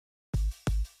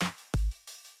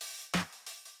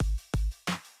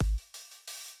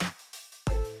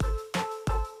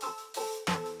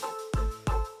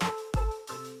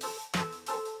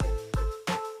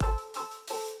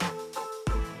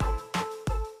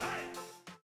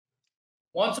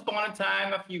Once upon a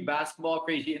time, a few basketball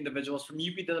crazy individuals from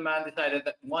UP Diliman decided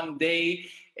that one day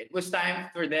it was time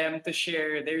for them to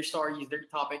share their stories, their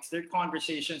topics, their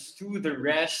conversations to the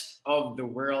rest of the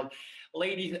world.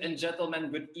 Ladies and gentlemen,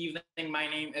 good evening. My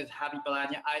name is Javi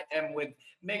Palanya. I am with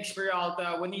Megs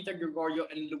Peralta, Juanita Gregorio,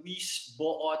 and Luis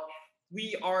Boot.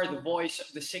 We are the voice of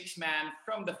the sixth man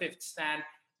from the fifth stand.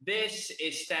 This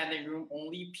is Standing Room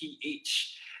Only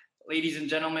PH. Ladies and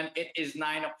gentlemen, it is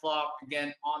 9 o'clock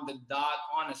again on the dot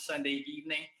on a Sunday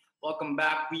evening. Welcome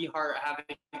back. We are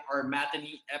having our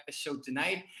matinee episode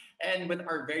tonight, and with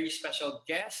our very special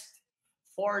guest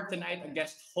for tonight, a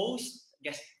guest host,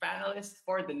 guest panelist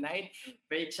for the night.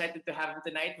 Very excited to have him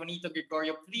tonight. Juanito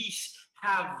Gregorio, please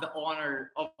have the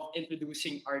honor of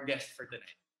introducing our guest for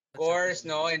tonight. Of course,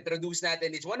 no, introduce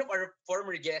natin. It's one of our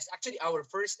former guests, actually our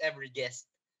first ever guest.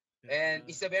 And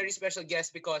he's a very special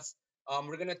guest because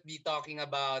we're going to be talking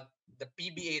about the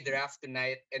PBA draft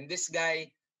tonight. And this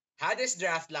guy had his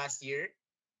draft last year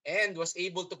and was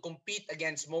able to compete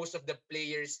against most of the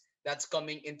players that's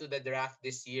coming into the draft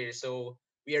this year. So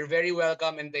we are very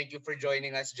welcome and thank you for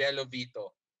joining us, Gelo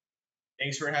Vito.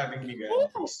 Thanks for having me,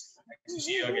 guys. Nice to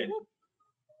see you again.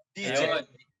 DJ.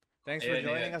 Thanks for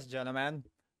joining us, gentlemen.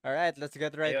 All right, let's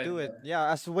get right Ayun. to it.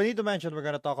 Yeah, as Juanito mentioned, we're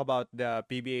gonna talk about the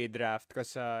PBA draft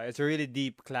because it's a really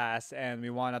deep class, and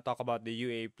we wanna talk about the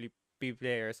UAAP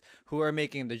players who are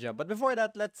making the jump. But before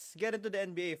that, let's get into the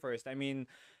NBA first. I mean,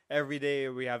 every day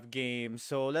we have games,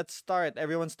 so let's start.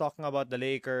 Everyone's talking about the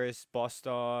Lakers,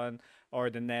 Boston,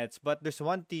 or the Nets, but there's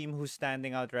one team who's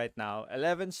standing out right now.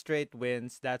 11 straight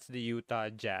wins. That's the Utah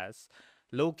Jazz.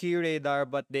 Low key radar,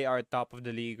 but they are top of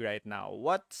the league right now.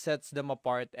 What sets them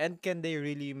apart, and can they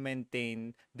really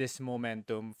maintain this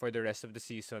momentum for the rest of the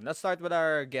season? Let's start with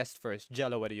our guest first.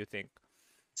 Jello, what do you think?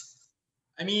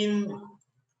 I mean,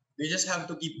 they just have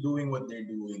to keep doing what they're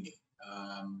doing.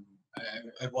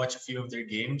 I've watched a few of their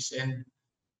games, and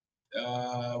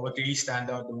what really stand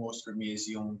out the most for me is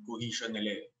yung cohesion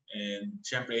nila. And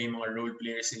syempre, yung mga role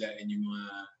players sila and yung mga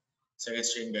second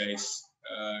string guys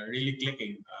really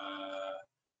clicking.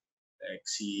 Like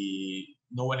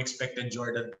no one expected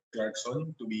Jordan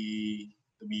Clarkson to be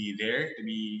there, to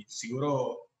be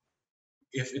siguro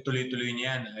if ituloy-tuloy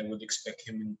niyan, I would expect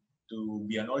him to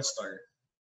be an all-star.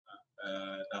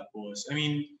 Tapos, I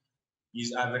mean,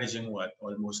 he's averaging what?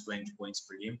 Almost 20 points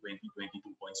per game, 22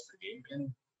 points per game.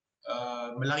 And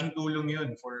malaking tulong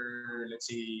yun for, let's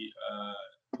say,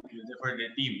 for the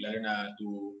team, lalo na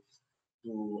to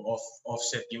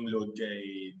offset yung load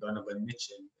kay Donovan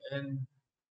Mitchell. And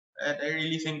I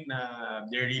really think na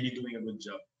they're really doing a good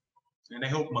job. And I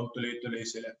hope magtuloy-tuloy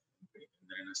sila.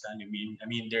 I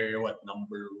mean, they're what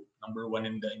number one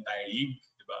in the entire league,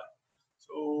 diba?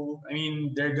 So I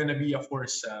mean, they're gonna be a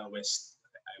force West,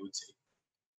 I would say.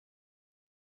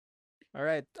 All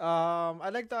right.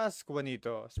 I'd like to ask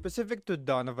Juanito, specific to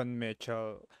Donovan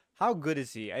Mitchell, how good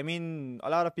is he? I mean, a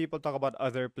lot of people talk about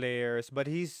other players, but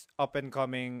he's up and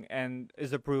coming and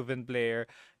is a proven player.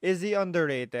 Is he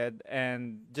underrated?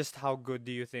 And just how good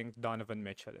do you think Donovan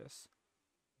Mitchell is?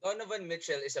 Donovan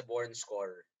Mitchell is a born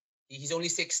scorer. He's only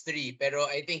 6'3", pero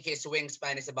I think his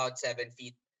wingspan is about 7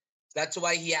 feet. That's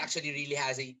why he actually really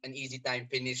has an easy time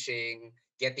finishing,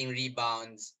 getting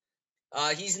rebounds.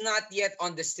 He's not yet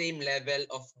on the same level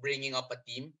of bringing up a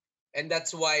team. And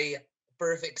that's why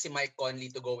perfect si Mike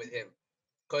Conley to go with him.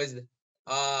 Because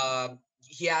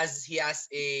he has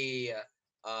a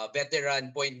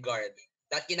veteran point guard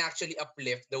that can actually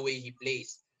uplift the way he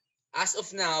plays. As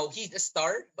of now, he's a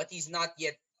star, but he's not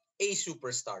yet a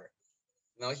superstar.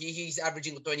 No, he's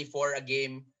averaging 24 a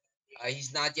game.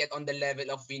 He's not yet on the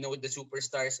level of the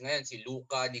superstars ngayon, si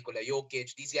Luka, Nikola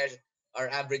Jokic. These guys are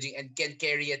averaging and can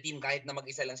carry a team kahit na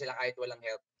mag-isa lang sila kahit walang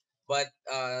help. But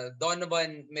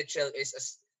Donovan Mitchell is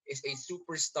a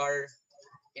superstar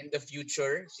in the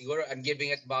future. Siguro I'm giving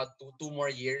it about two more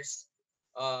years.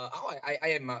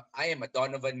 I am a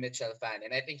Donovan Mitchell fan,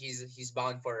 and I think he's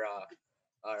bound for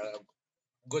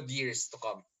good years to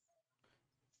come.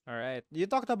 All right. You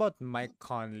talked about Mike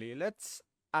Conley. Let's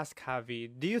ask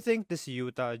Javi. Do you think this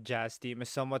Utah Jazz team is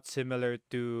somewhat similar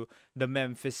to the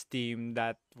Memphis team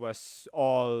that was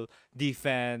all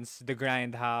defense, the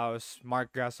grindhouse,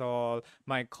 Mark Gasol,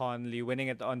 Mike Conley winning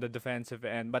it on the defensive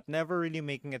end, but never really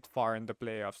making it far in the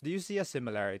playoffs? Do you see a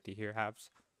similarity here, Habs?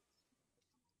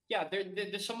 Yeah,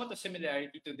 there's somewhat a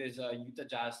similarity to this Utah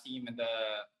Jazz team and the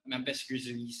Memphis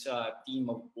Grizzlies team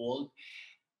of old.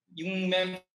 Yung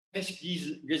Memphis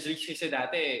Grizzlies kasi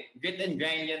dati, grit and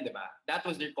grind yan, di ba? That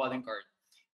was their calling card.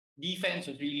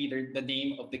 Defense was really the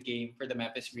name of the game for the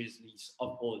Memphis Grizzlies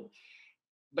of old.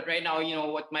 But right now,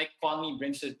 what Mike Conley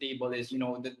brings to the table is,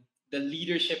 the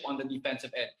leadership on the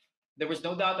defensive end. There was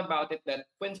no doubt about it that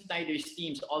Quinn Snyder's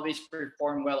teams always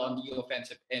perform well on the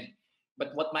offensive end.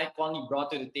 But what Mike Conley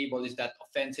brought to the table is that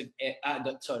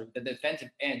the defensive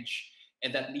edge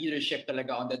and that leadership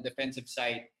talaga on the defensive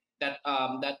side that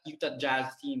Utah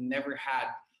Jazz team never had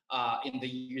in the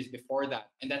years before that.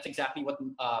 And that's exactly what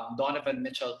Donovan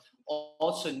Mitchell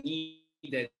also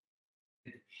needed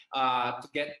to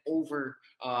get over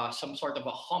some sort of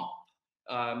a hump.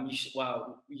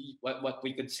 What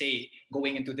we could say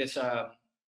going into this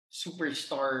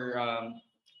superstar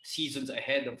seasons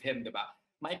ahead of him, diba?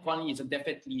 Mike Conley is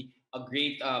definitely a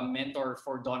great mentor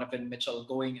for Donovan Mitchell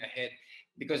going ahead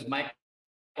because Mike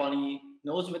Conley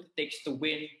knows what it takes to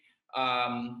win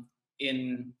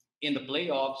in the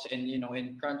playoffs and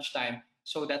in crunch time.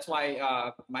 So that's why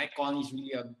Mike Conley is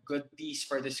really a good piece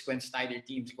for this Quinn Snyder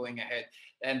teams going ahead,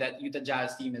 and that Utah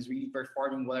Jazz team is really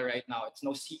performing well right now. It's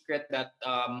no secret that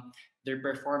they're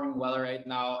performing well right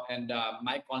now, and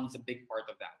Mike Conley is a big part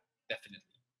of that, definitely.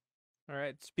 All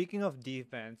right. Speaking of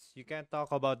defense, you can't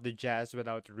talk about the Jazz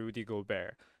without Rudy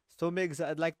Gobert. So, Migs,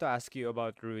 I'd like to ask you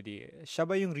about Rudy. Siya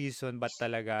ba yung reason ba't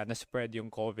talaga na-spread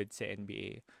yung COVID sa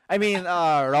NBA? I mean,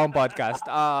 wrong podcast.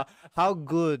 How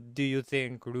good do you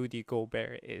think Rudy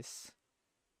Gobert is?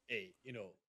 Hey,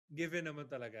 given naman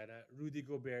talaga na Rudy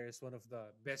Gobert is one of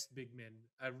the best big men,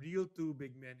 a real two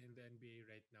big men in the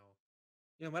NBA right now.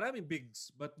 Maraming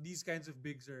bigs, but these kinds of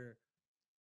bigs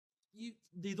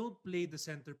they don't play the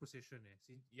center position eh.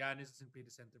 Si Giannis doesn't play the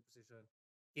center position.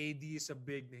 KD is a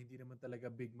big na hindi naman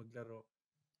talaga big maglaro.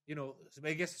 So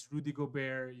I guess it's Rudy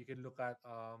Gobert. You can look at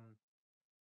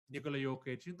Nikola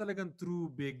Jokic. Yung talagang true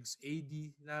bigs. AD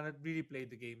na really played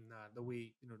the game na the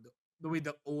way, the way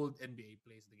the old NBA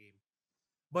plays the game.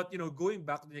 But, going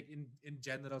back like in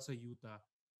general sa Utah,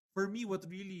 for me, what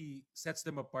really sets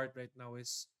them apart right now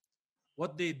is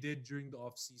what they did during the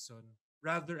off season,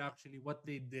 rather actually what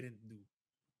they didn't do.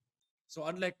 So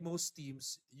unlike most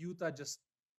teams, Utah just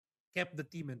kept the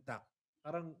team intact.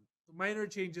 Parang minor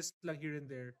changes lang here and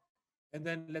there, and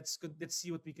then let's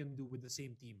see what we can do with the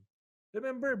same team.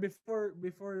 Remember before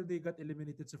they got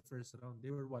eliminated sa first round,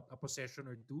 they were what, a possession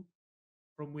or two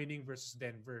from winning versus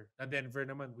Denver. Na Denver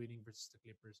naman winning versus the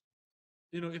Clippers.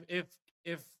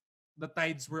 If the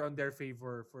tides were on their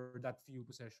favor for that few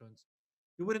possessions,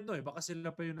 you wouldn't know eh. Baka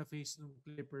sila pa yung na-face ng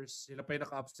Clippers, sila pa yung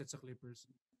naka-upset sa Clippers.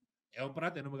 Ewan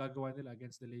pa natin ano magagawa nila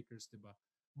against the Lakers, diba?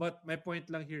 But my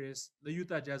point lang here is the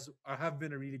Utah Jazz have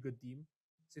been a really good team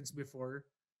since before.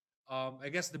 I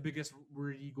guess the biggest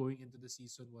worry going into the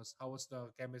season was how was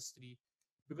the chemistry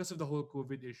because of the whole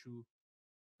COVID issue.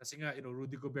 Kasi nga,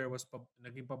 Rudy Gobert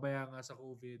naging pabaya nga sa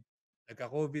COVID.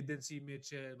 Nagka-COVID din si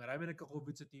Mitchell. Marami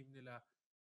nagka-COVID sa team nila.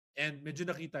 And medyo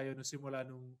nakita yun nung simula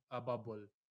nung bubble.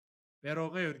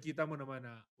 Pero ngayon, kita mo naman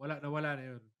na wala na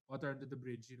yun. Water under the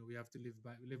bridge, we have to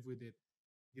live with it.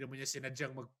 Hindi naman niya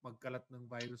sinadyang magkalat ng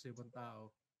virus sa ibang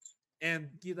tao. And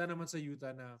kita naman sa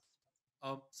Utah na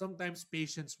sometimes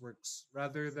patience works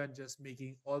rather than just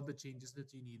making all the changes that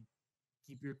you need.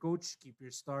 Keep your coach, keep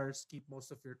your stars, keep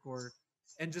most of your core,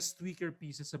 and just tweak your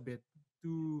pieces a bit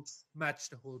to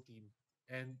match the whole team.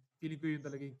 And feeling ko yun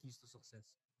talaga yung keys to success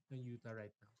ng Utah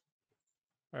right now.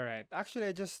 All right. Actually,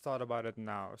 I just thought about it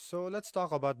now. So let's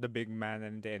talk about the big man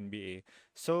in the NBA.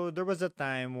 So there was a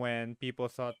time when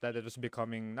people thought that it was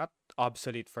becoming not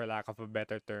obsolete for lack of a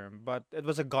better term, but it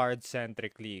was a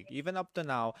guard-centric league. Even up to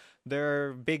now, there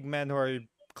are big men who are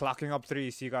clocking up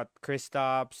threes. You got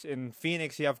Kristaps in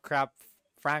Phoenix. You have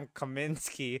Frank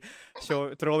Kaminsky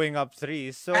throwing up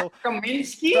threes. So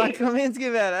Kaminsky? Frank Kaminsky,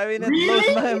 man. I mean, it blows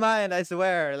Really? my mind, I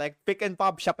swear. Like, pick and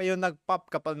pop, siya pa yung nag-pop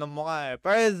kapal ng mukha eh.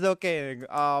 Pero it's okay.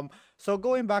 So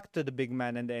going back to the big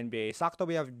man in the NBA, sakto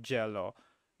we have Gelo.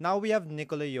 Now we have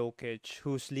Nikola Jokic,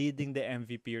 who's leading the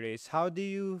MVP race. How do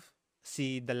you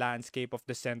see the landscape of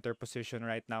the center position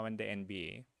right now in the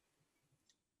NBA?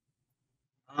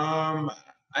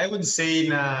 I would say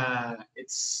na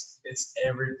it's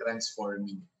ever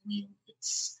transforming. I mean,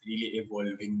 it's really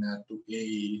evolving na to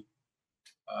play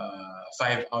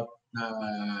five out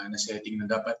na setting na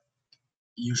dapat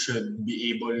you should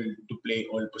be able to play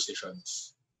all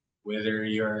positions, whether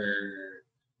you're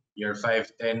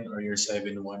 5'10" or you're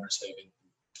 7'1" or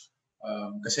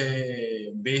 7'2". Kasi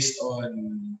based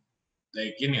on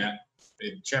like yun nga,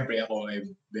 syempre ako I've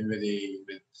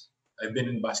been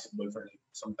in basketball for like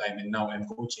some time and now I'm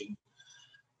coaching.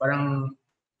 Parang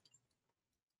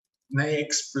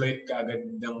na-exploit ka agad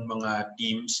ng mga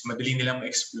teams, madali nilang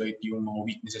ma-exploit yung mga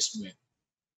weaknesses mo.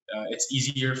 It's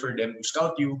easier for them to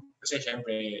scout you kasi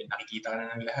syempre nakikita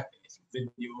na ng lahat,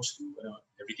 videos,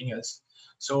 everything else.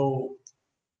 So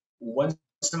once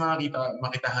na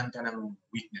makitahan ka ng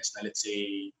weakness na let's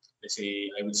say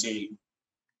I would say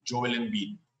Joel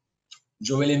Embiid.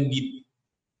 Joel Embiid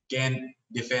can't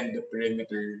defend the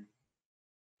perimeter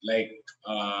like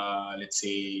let's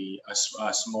say a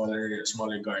smaller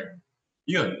guard.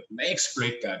 Yun,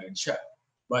 na-exploit ka agad siya.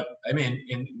 But I mean,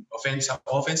 in offense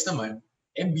naman,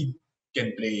 Embiid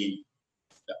can play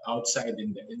the outside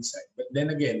and the inside. But then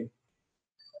again,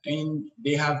 I mean,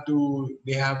 they have to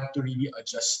really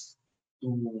adjust to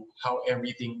how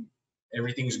everything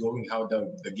is going, how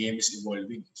the game is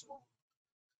evolving. So,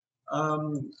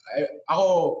 ako,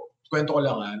 kwento ko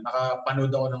lang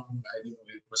nakapanood ako ng, I don't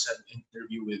know, it was an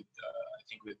interview with, I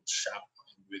think with Shaq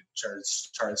and with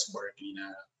Charles Barkley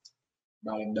na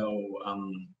bakit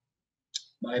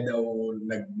daw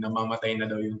namamatay na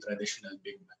daw yung traditional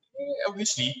big man.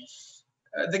 Obviously,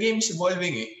 the game is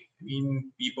evolving eh. I mean,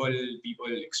 people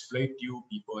exploit you,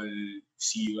 people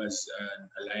see you as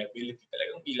a liability.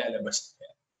 Talagang ilalabas na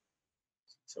yan.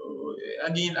 So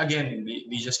again,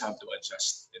 they just have to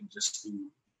adjust and just to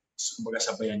kumbaga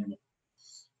sabayan mo.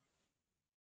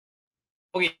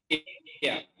 Okay,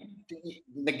 yeah,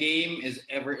 the game is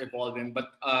ever evolving,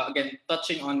 but again,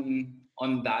 touching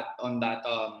on that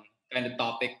kind of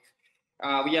topic,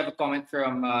 we have a comment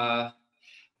from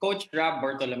Coach Rab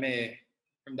Bartolome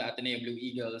from the Ateneo Blue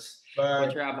Eagles. But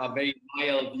Coach Rab, a very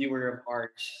loyal viewer of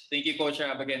ours. Thank you, Coach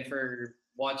Rab, again for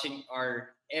watching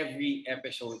our every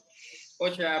episode.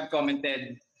 Coach Rab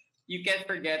commented, "You can't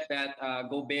forget that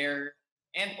Gobert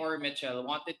and or Mitchell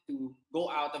wanted to go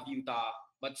out of Utah,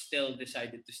 but still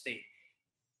decided to stay."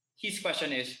 His question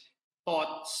is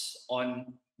thoughts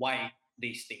on why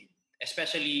they stayed,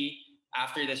 especially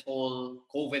after this whole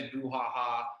COVID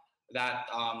brouhaha that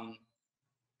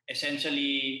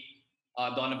essentially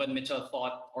Donovan Mitchell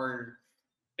thought or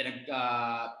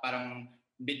parang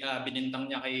binintang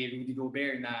niya kay Rudy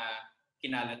Gobert na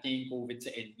kinalat niya yung COVID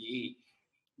sa NBA.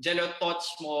 Jello, thoughts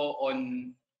mo on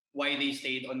why they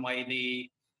stayed, on why they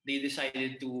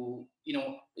decided to,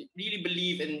 really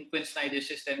believe in Quinn Snyder's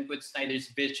system, Quinn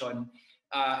Snyder's vision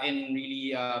in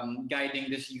really guiding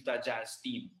this Utah Jazz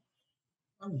team?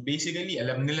 Basically,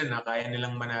 alam nila na kaya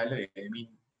nilang manalo eh. I mean,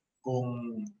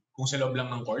 kung sa loob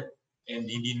lang ng court and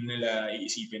hindi nila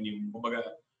iisipin yung, kumbaga,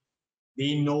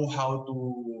 they know how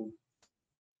to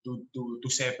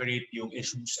separate yung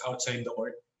issues outside the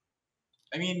court.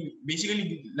 I mean,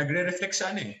 basically, nagre-reflect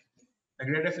sa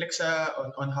nagre-reflect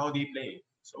on how they play.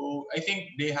 So, I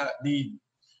think they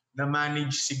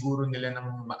na-manage siguro nila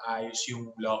ng maayos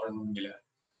yung locker room nila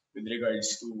with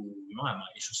regards to yung mga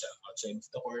issues outside of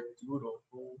the court siguro.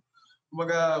 So,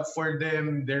 kumbaga, for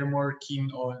them, they're more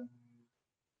keen on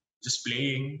just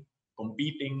playing,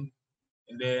 competing,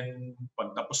 and then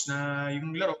pag tapos na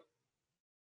yung laro,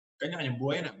 kanya-kanyang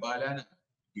buhay na, bahala na.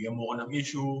 Bigyan mo ko ng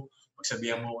issue,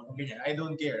 magsabihan mo ko ng ganyan. I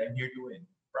don't care, I'm here to win.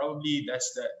 Probably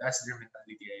that's their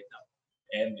mentality right now.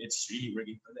 And it's really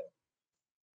working for them.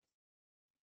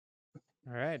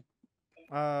 All right.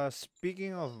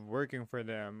 Speaking of working for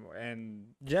them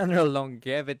and general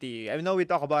longevity, I know we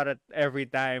talk about it every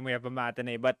time we have a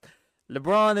matinee, but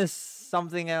LeBron is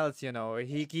something else,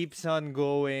 He keeps on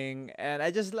going, and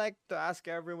I just like to ask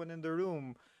everyone in the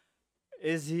room,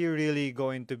 is he really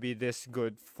going to be this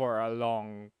good for a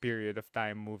long period of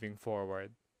time moving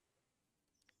forward?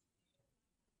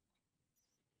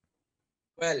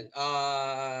 Well,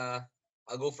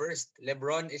 I'll go first.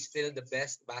 LeBron is still the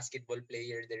best basketball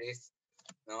player there is.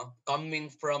 No, coming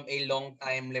from a long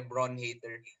time LeBron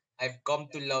hater, I've come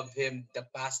to love him the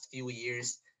past few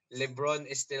years. LeBron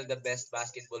is still the best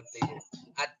basketball player.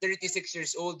 At 36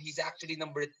 years old, he's actually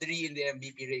number 3 in the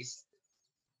MVP race,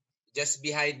 just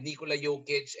behind Nikola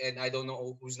Jokic, and I don't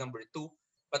know who's number 2,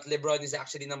 but LeBron is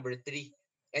actually number 3,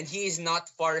 and he is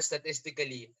not far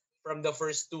statistically from the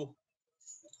first 2.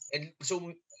 And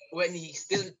so when he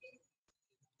still,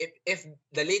 if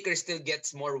the Lakers still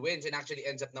gets more wins and actually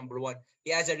ends up number 1,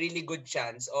 he has a really good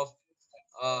chance of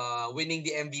winning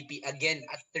the MVP again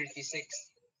at 36.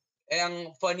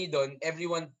 And funny doon,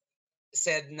 everyone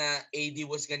said na AD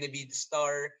was gonna be the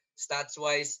star,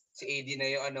 stats-wise, si AD na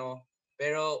yung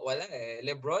pero wala eh.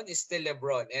 LeBron is still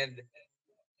LeBron. And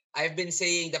I've been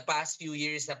saying the past few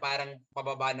years na parang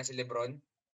pababa na si LeBron.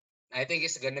 I think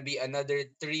it's gonna be another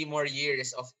 3 more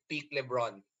years of peak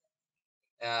LeBron.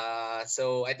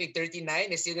 So I think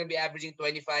 39 is still gonna be averaging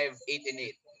 25, 8, and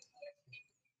 8.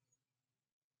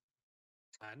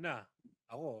 Sana.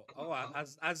 Ako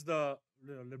as the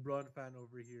LeBron fan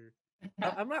over here,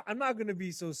 I'm not gonna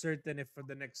be so certain if for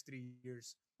the next 3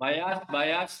 years.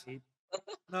 Bias.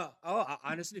 No,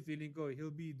 honestly feeling ko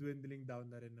he'll be dwindling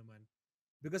down na rin naman.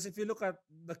 Because if you look at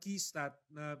the key stat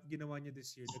na ginawa niya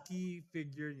this year, the key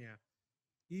figure niya,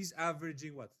 he's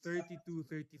averaging what? 32,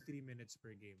 33 minutes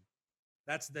per game.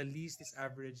 That's the least his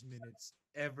average minutes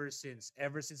ever since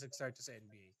nag-start siya sa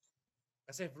NBA.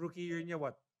 Kasi rookie year niya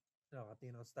what?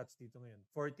 Tingnan ko stats dito ngayon.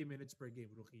 40 minutes per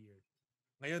game rookie year.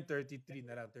 Ngayon 33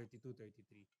 na lang, 32,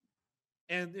 33.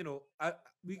 And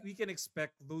we can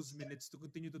expect those minutes to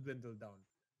continue to dwindle down.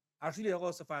 Actually ako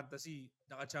sa fantasy,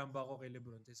 nakachamba ako kay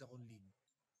LeBron sa isa kong league.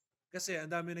 Kasi ang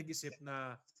dami nag-isip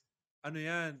na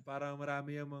yan, parang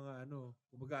marami yung mga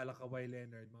kumbaga ala Kawhi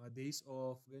Leonard, mga days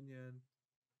off, ganyan.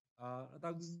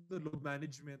 Tawag dito, load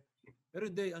management. Pero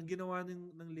hindi, ang ginawa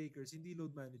ng Lakers, hindi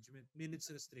load management.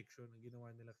 Minutes restriction ang ginawa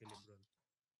nila kay LeBron.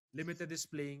 Limited is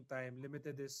playing time,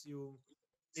 limited is yung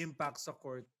impact sa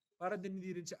court para din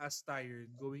hindi rin siya as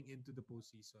tired going into the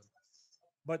postseason.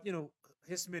 But,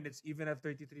 his minutes, even at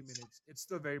 33 minutes, it's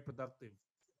still very productive.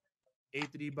 8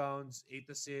 rebounds, 8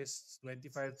 assists,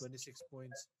 25, 26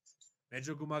 points.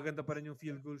 Medyo gumaganda pa rin yung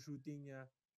field goal shooting niya.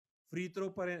 Free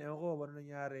throw pa rin. Ewan ko, ano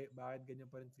nangyari? Bakit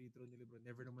ganyan pa rin free throw ni LeBron?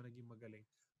 Never naman naging magaling.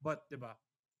 But, diba?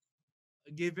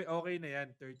 Give it, okay na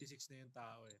yan. 36 na yung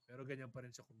tao eh. Pero ganyan pa rin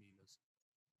siya kumilos.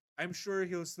 I'm sure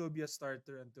he'll still be a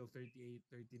starter until 38,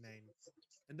 39.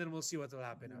 And then we'll see what will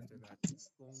happen after that.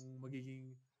 Kung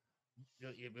magiging,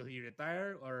 will he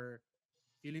retire? Or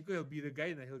feeling ko he'll be the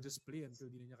guy na he'll just play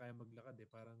until di na niya kaya maglakad eh.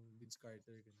 Parang Vince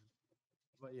Carter. Ganun.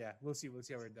 But yeah, we'll see where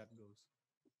that goes.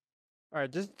 All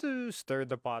right, just to stir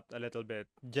the pot a little bit,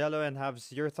 Jello and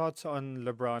Habs, your thoughts on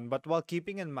LeBron, but while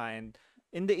keeping in mind,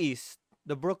 in the East,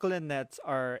 the Brooklyn Nets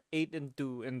are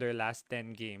 8-2 in their last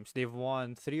 10 games. They've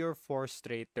won 3 or 4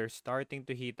 straight. They're starting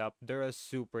to heat up. They're a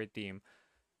super team.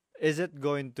 Is it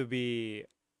going to be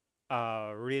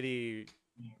really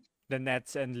the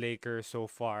Nets and Lakers so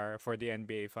far for the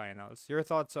NBA Finals? Your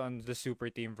thoughts on the super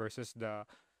team versus the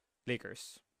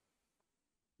Lakers?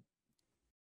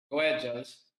 Go ahead,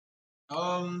 Jules.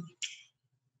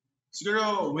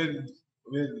 Siguro with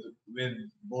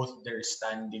both their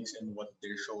standings and what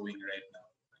they're showing right now,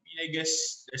 I mean, I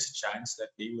guess there's a chance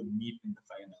that they would meet in the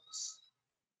finals.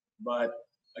 But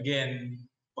again,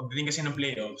 pagdating kasi ng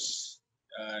playoffs,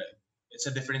 it's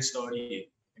a different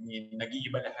story. I mean,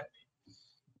 nag-iiba lahat.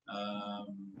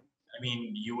 I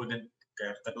mean, you wouldn't,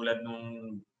 katulad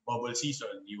nung bubble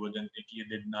season, you wouldn't, if you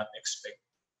did not expect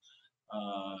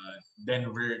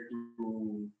Denver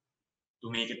to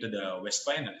make it to the West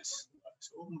Finals.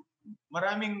 So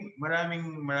maraming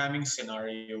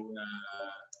scenario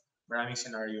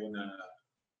na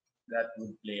that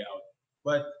would play out.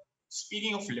 But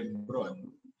speaking of LeBron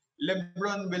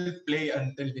will play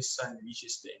until his son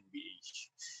reaches the NBA.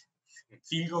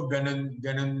 Feel ko ganun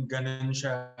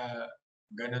siya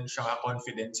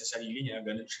ka-confident sa sarili niya,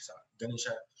 ganun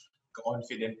siya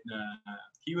ka-confident na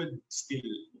he would still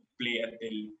play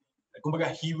until, kumbaga,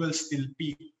 he will still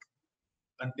peak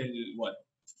until what,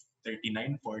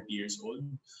 39, 40 years old.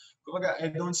 Kumbaga, I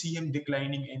don't see him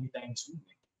declining anytime soon.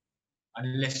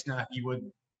 Unless na he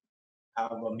would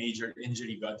have a major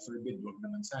injury, God forbid, wag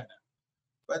naman sana.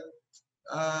 But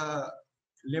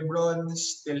LeBron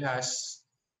still has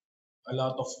a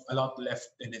lot left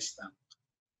in his tank.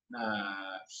 Na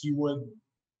he would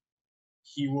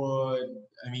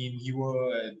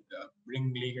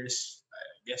bring Lakers,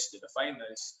 I guess, to the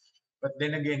finals. But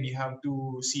then again, you have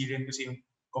to see rin kasi yung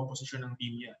composition ng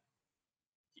team niya.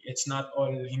 It's not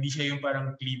all, hindi siya yung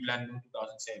parang Cleveland noong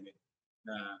 2007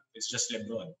 na it's just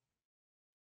LeBron.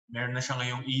 Meron na siya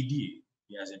ngayong AD.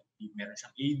 Meron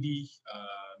siyang AD,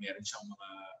 meron siyang mga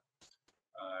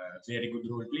very good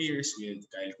role players with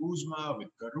Kyle Kuzma,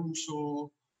 with Caruso,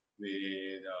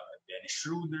 with Dennis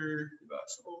Schroeder, diba?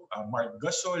 So, Mark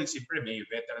Gasol, siyempre may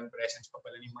veteran presence pa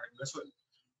pala ni Mark Gasol,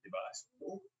 diba?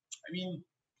 So, I mean,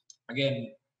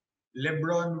 again,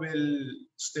 LeBron will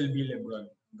still be LeBron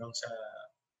hanggang sa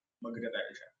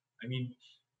mag-retire siya. I mean,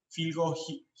 feel ko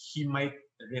he might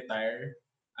retire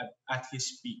at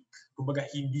his peak. Kumbaga,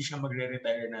 hindi siya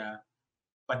magre-retire na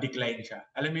pa-decline siya.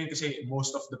 Alam mo yun kasi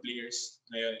most of the players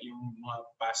ngayon, yung mga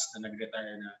past na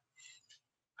nag-retire na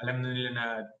alam na nila na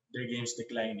their game's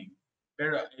declining.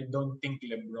 Pero I don't think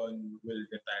LeBron will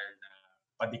retire na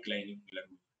pa-declining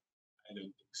laro. I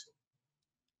don't think so.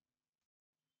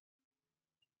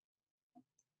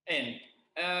 And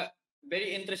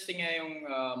very interesting nga yung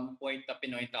point na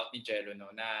pinoint out ni Gelo,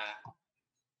 no, na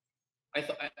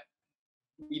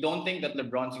we don't think that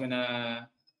LeBron's gonna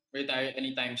retire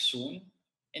anytime soon.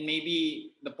 And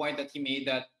maybe the point that he made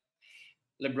that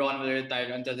LeBron will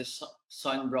retire until his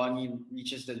son Bronny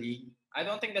reaches the league, I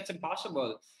don't think that's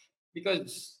impossible.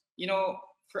 Because,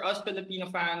 for us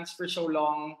Filipino fans for so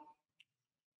long,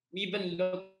 we've been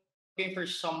looking looking for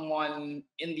someone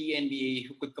in the NBA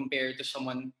who could compare to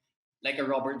someone like a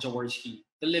Robert Jaworski,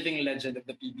 the living legend of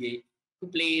the PBA, who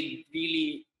played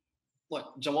really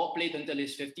what Jawo played until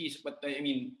his 50s. But I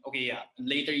mean, okay, yeah, in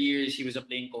later years he was a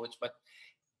playing coach, but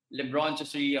LeBron's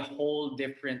just really a whole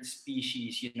different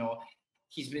species.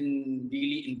 He's been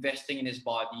really investing in his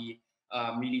body,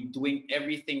 really doing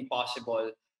everything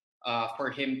possible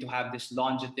for him to have this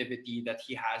longevity that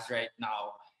he has right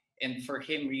now. And for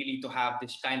him really to have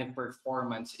this kind of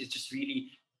performance is just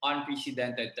really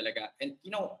unprecedented talaga. And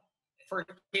for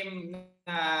him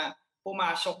na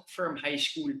pumasok from high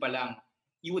school pa lang,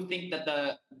 you would think that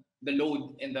the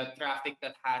load and the traffic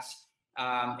that has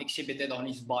exhibited on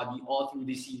his body all through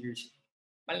these years,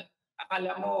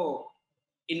 akala mo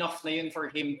enough na yun for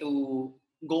him to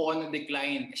go on a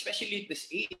decline, especially at this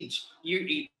age, year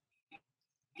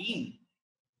 18.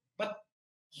 But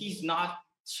he's not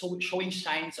showing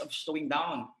signs of slowing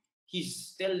down. He's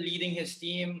still leading his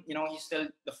team. He's still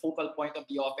the focal point of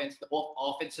the offense. The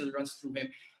offense still runs through him.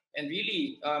 And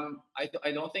really,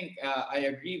 I don't think I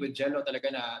agree with Gelo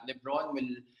talaga na LeBron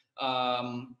will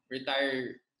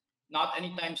retire not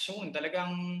anytime soon.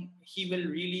 Talagang he will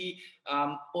really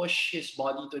push his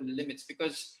body to the limits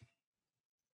because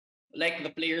like the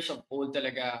players of old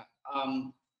talaga,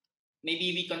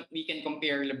 maybe we can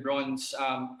compare LeBron's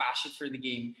passion for the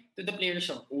game to the players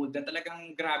of old na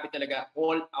talagang grabe talaga,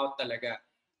 all out talaga.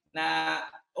 Na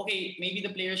okay, maybe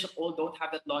the players of old don't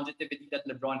have that longevity that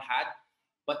LeBron had,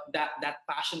 but that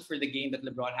passion for the game that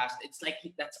LeBron has, it's like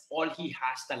that's all he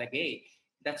has talaga eh.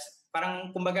 That's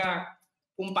parang kumbaga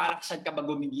kung para saan ka ba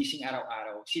gumigising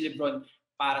araw-araw, si LeBron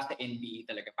para sa NBA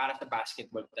talaga, para sa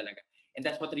basketball talaga. And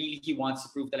that's what really he wants to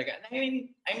prove talaga. And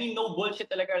I mean no bullshit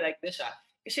talaga like this ah.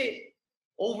 Kasi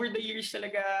over the years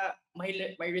talaga,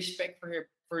 my respect for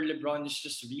LeBron is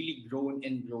just really grown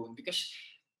and grown because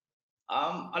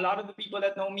a lot of the people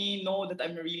that know me know that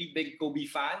I'm a really big Kobe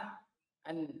fan,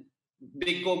 and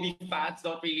big Kobe fans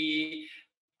don't really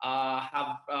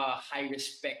have high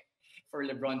respect for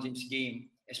LeBron James' game,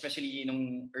 especially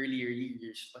in earlier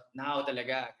years. But now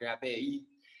talaga, grabe.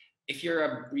 If you're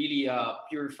a really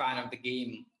pure fan of the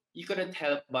game, you couldn't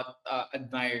help but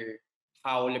admire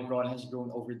how LeBron has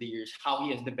grown over the years, how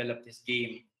he has developed his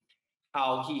game,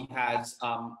 how he has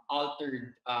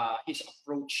altered his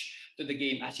approach to the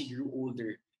game as he grew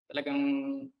older.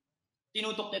 Talagang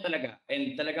tinutok niya talaga,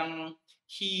 and talagang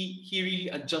he really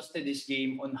adjusted his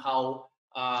game on how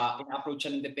ina-approach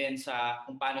siya ng depensa,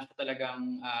 kung paano siya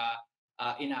talagang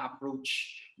ina-approach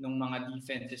ng mga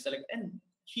defenses talaga. And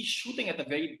he's shooting at a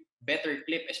very better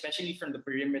clip, especially from the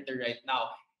perimeter right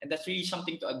now. And that's really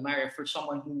something to admire for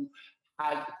someone who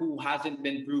hasn't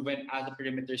been proven as a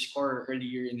perimeter scorer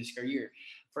earlier in his career.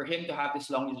 For him to have this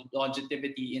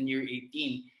longevity in year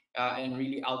 18 and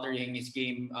really altering his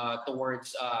game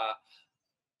towards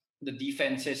the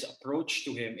defense's approach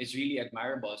to him is really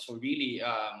admirable. So really,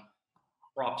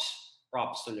 props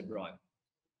to LeBron.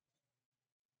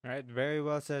 Right, very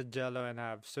well said, Jello and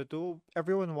Have. So to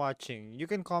everyone watching, you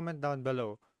can comment down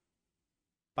below.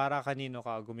 Para kanino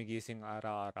ka gumigising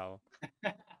araw-araw?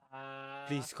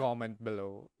 Please comment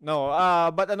below. No,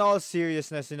 but in all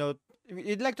seriousness,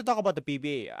 you'd like to talk about the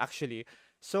PBA actually.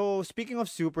 So speaking of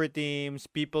super teams,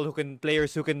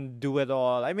 players who can do it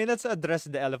all. I mean, let's address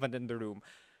the elephant in the room.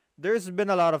 There's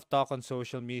been a lot of talk on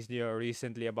social media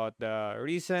recently about the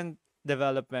recent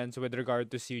developments with regard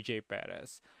to CJ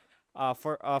Perez.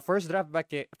 For first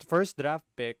draft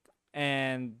pick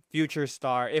and future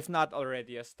star, if not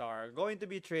already a star, going to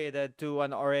be traded to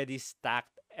an already stacked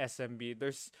SMB.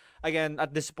 There's again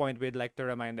at this point we'd like to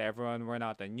remind everyone we're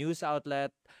not a news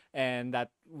outlet and that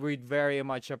we'd very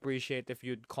much appreciate if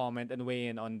you'd comment and weigh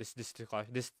in on this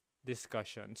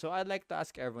discussion. So I'd like to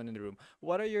ask everyone in the room,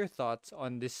 what are your thoughts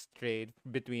on this trade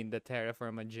between the Terra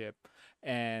Firma Jeep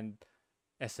and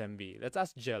SMB? Let's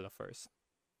ask Jello first.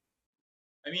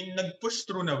 I mean, nag-push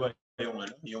through na ba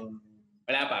yung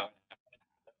Wala pa.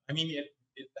 I mean, it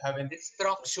haven't. It's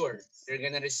structured. They're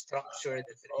gonna restructure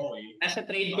the trade. Okay. Nasa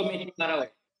trade committee na raw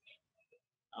eh.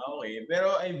 Okay.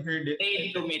 Pero I've heard it.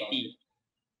 Trade committee.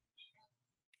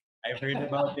 I've heard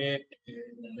about it.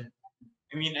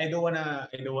 I mean, I don't wanna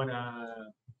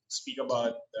speak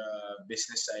about the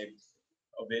business side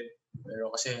of it.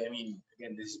 Pero kasi, I mean,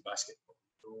 again, this is basketball.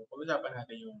 So, pag-usapan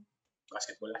natin yung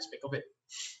basketball aspect of it.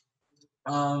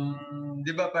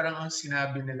 Di ba parang ang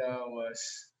sinabi nila was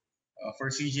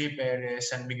for CJ Perez,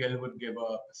 San Miguel would give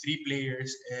up 3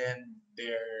 players and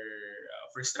their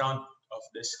first round of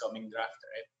this coming draft,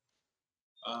 right?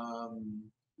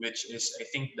 Which is I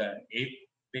think the 8th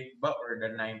pick ba or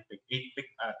the 9th pick, 8th pick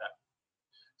ata.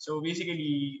 So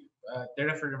basically,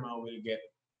 Terra Firma will get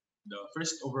the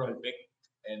first overall pick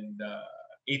and the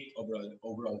eighth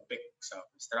overall pick sa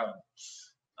first round.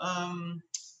 Um,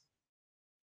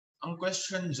 ang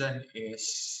question dyan is,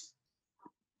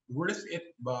 worth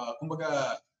it ba?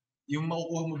 Kumbaga, yung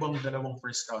makukuha mo bang dalawang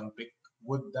first round pick,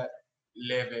 would that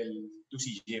level to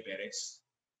CJ Perez?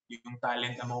 Yung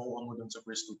talent na makukuha mo dun sa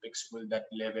first two picks, will that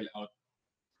level out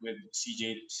with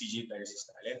CJ Perez's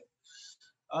talent?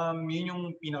 Yun yung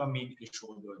pinaka-main issue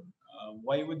ko dun.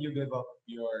 Why would you give up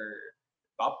your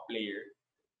top player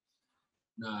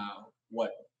na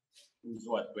who's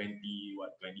 27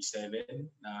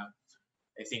 na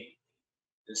I think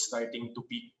is starting to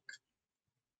peak.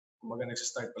 Kumaga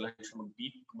nagsa-start pa lang siya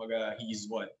mag-peak. Kumaga he's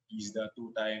the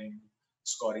two-time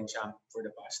scoring champ for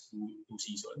the past two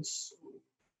seasons. So,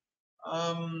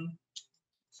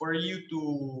 for you to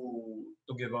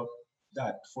give up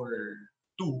that for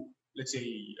two, let's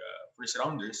say first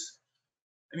rounders,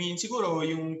 I mean siguro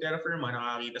yung Terra Firma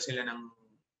nakakita sila ng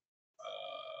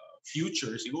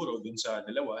future siguro dun sa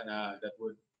dalawa na that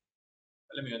would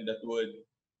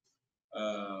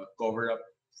cover up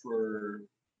for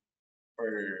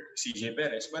CJ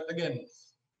Perez. But again,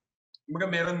 kumbaga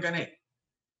meron ka na eh.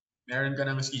 Meron ka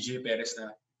ng CJ Perez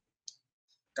na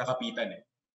kakapitan eh.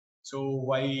 So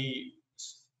why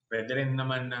pwede rin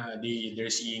naman na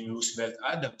they're seeing Roosevelt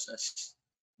Adams as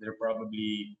they're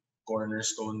probably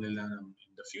cornerstone nila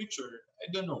in the future.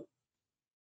 I don't know.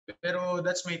 Pero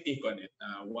that's my take on it.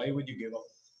 Why would you give up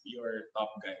your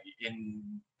top guy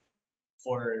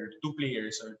for two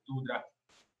players or two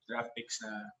draft picks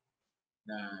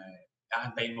na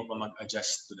aantayin mo pa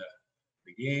mag-adjust to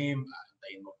the game,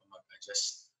 aantayin mo pa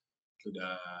mag-adjust to the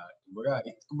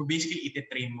basically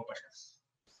ititrain mo pa siya.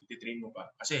 Ititrain mo pa.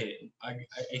 Kasi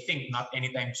I think not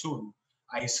anytime soon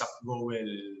Isaac Go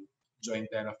will join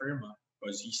Terra Firma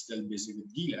because he's still busy with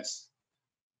Gilas.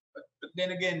 But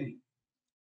then again,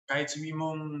 kahit sabihin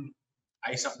mong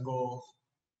Isaac Go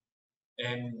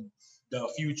and the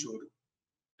future,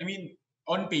 I mean,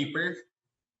 on paper,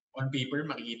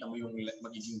 makikita mo yung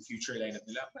magiging future lineup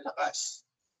nila, malakas.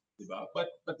 Diba?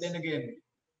 But then again,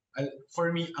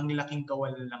 for me, ang laking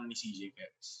kawal lang ni CJ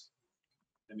Perez.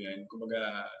 Alam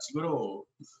kumbaga, siguro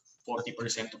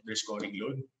 40% of their scoring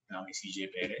load na kay CJ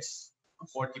Perez.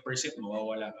 40%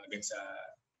 mawawala agad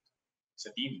sa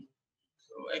team.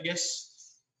 So I guess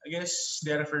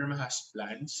Terra Firma has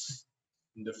plans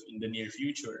in the near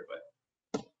future, but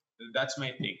that's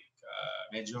my take.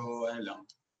 Medyo lang,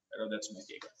 pero that's my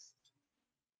take.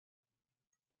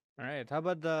 All right. How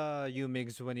about the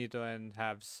Umix, Juanito, and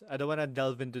Habs? I don't want to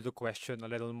delve into the question a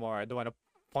little more. I don't want to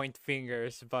point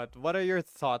fingers, but what are your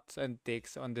thoughts and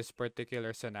takes on this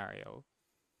particular scenario?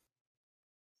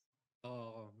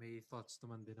 May thoughts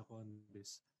naman din ako on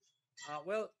this.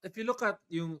 Well, if you look at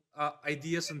yung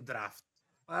ideas on draft,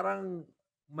 parang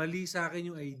mali sa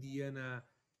akin yung idea na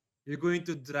you're going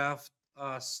to draft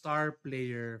a star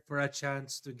player for a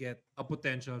chance to get a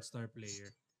potential star player.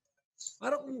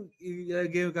 Parang kung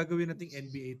gagawin nating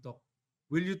NBA talk,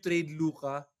 will you trade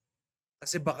Luka?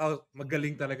 Kasi baka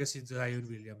magaling talaga si Zion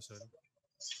Williamson.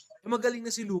 Magaling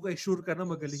na si Luka, sure ka na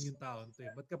magaling yung taon to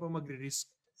eh. Ba't ka pa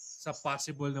magre-risk sa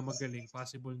possible na magaling,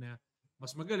 possible na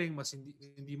mas magaling, mas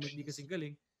hindi kasing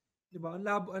galing? 'Di ba? Ang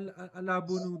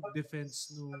labo nung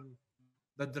defense nung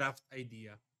the draft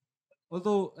idea.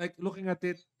 Although like looking at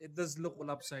it, it does look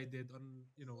lopsided on,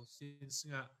 since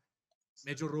nga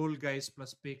medyo role guys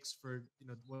plus picks for,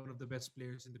 one of the best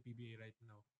players in the PBA right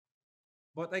now.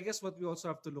 But I guess what we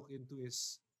also have to look into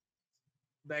is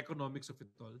the economics of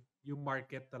it all, yung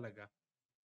market talaga.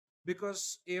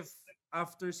 Because if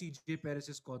after CJ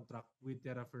Perez's contract with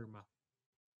Terra Firma,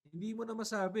 hindi mo na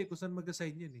masabi kung saan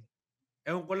mag-assign yan eh.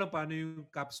 Ewan ko lang paano yung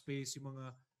cap space, yung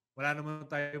mga, wala naman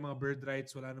tayo mga bird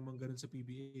rights, wala naman ganun sa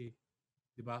PBA.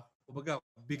 Diba? Kumbaga,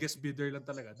 biggest bidder lang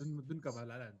talaga. Dun ka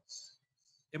malalan.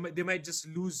 They might just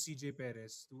lose CJ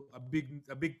Perez to a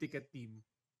big ticket team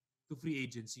to free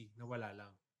agency na wala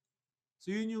lang.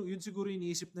 So yun siguro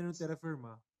iniisip na ng Terra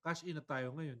Firma, cash in na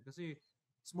tayo ngayon kasi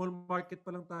small market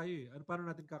pa lang tayo eh. Paano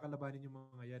natin kakalabanin yung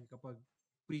mga yan kapag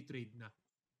pre-trade na?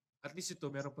 At least ito,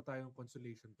 meron pa tayong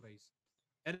consolation prize.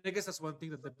 And I guess that's one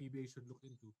thing that the PBA should look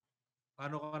into.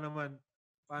 Paano ka naman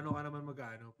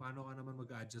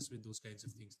mag-adjust with those kinds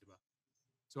of things, di ba?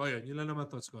 So ayun, yun lang naman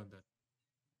thoughts ko on that.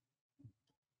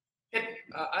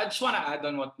 I just want to add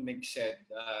on what Mick said.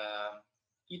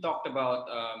 He talked about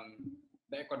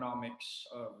the economics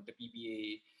of the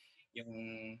PBA, yung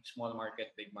small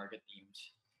market, big market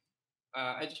teams.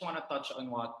 I just want to touch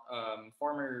on what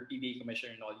former PBA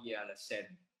Commissioner Noli Alas said,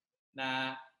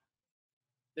 na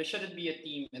there shouldn't be a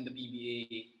team in the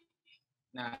PBA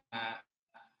na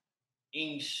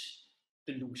aims to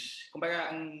to lose.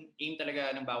 Kumbaga, ang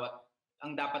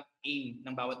dapat aim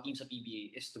ng bawat team sa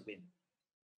PBA is to win.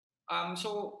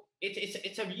 So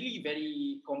it's a really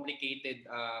very complicated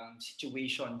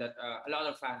situation that a lot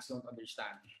of fans don't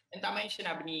understand. And tama yung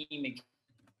sinabi ni Mig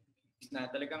na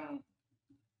talagang,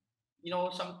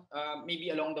 some maybe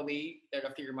along the way,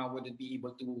 Terra Firma wouldn't be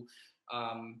able to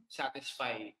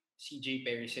satisfy CJ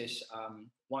Perez's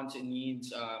wants and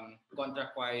needs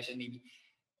contract-wise, and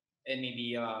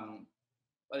maybe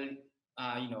well,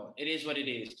 it is what it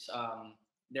is.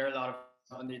 There are a lot of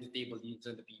under the table deals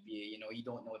in the PBA. You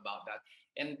don't know about that,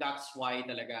 and that's why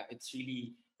talaga it's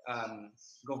really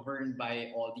governed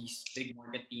by all these big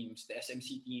market teams, the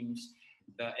SMC teams,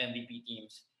 the MVP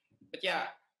teams. But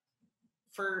yeah,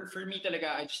 for me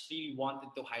talaga, I just really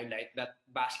wanted to highlight that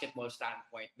basketball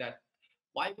standpoint, that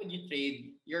why would you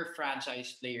trade your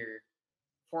franchise player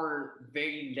for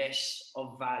very less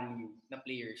of value na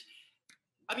players?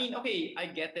 I mean, okay,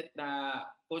 I get it na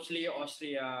Coach Leo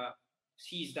Austria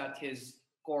sees that his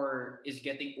core is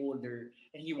getting older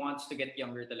and he wants to get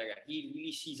younger talaga. He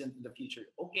really sees into the future.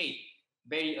 Okay,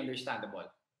 very understandable.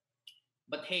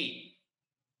 But hey,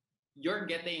 you're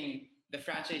getting the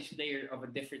franchise player of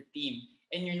a different team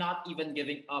and you're not even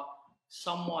giving up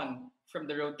someone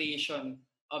from the rotation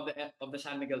of the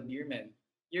San Miguel Beermen.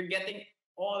 You're getting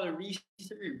all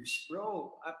reserves,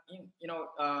 bro.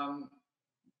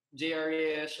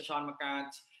 JRS, Sean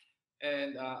McCants,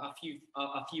 and a few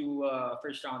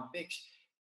first round picks.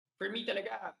 For me,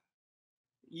 talaga,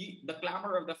 the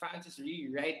clamor of the fans is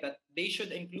really right that they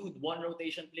should include one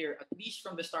rotation player at least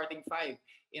from the starting five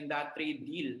in that trade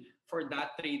deal, for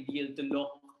that trade deal to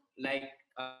look like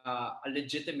a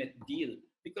legitimate deal.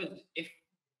 Because if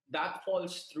that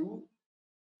falls through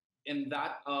in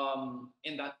that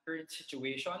current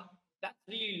situation, that's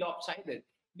really lopsided,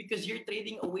 because you're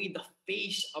trading away the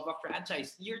face of a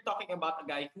franchise. You're talking about a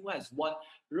guy who has won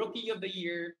Rookie of the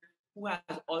Year, who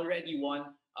has already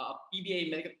won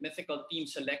PBA Mythical Team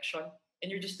selection,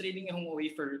 and you're just trading him away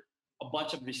for a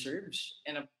bunch of reserves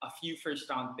and a few first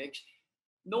round picks.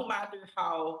 No matter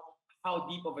how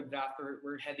deep of a draft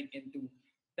we're heading into,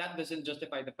 that doesn't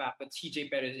justify the fact that CJ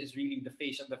Perez is really the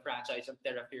face of the franchise of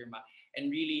Terra Firma,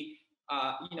 and really,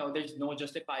 there's no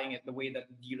justifying it the way that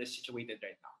the deal is situated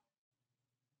right now.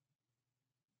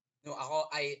 No,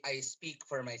 I speak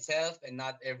for myself and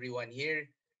not everyone here.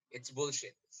 It's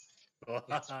bullshit.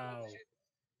 It's Wow. bullshit.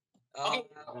 Okay,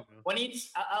 Um, when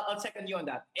I'll second you on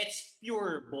that. It's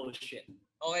pure bullshit.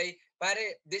 okay,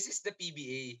 pare, this is the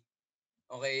PBA.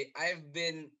 Okay, I've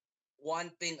been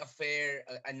wanting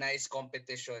a nice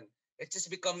competition. It's just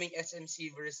becoming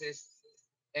SMC versus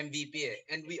MVP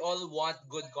and we all want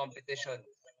good competition.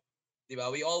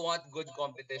 Diba? We all want good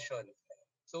competition.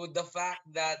 So the fact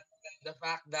that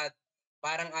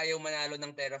parang ayaw manalo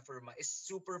ng Terra Firma is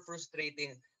super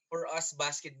frustrating for us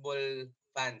basketball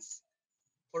fans.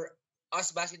 For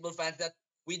us basketball fans, that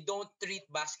we don't treat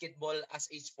basketball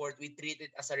as a sport, we treat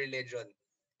it as a religion.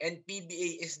 And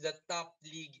PBA is the top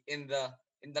league in the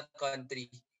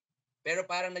country. Pero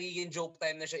parang nagiging joke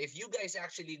time na siya. If you guys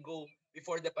actually go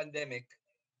before the pandemic,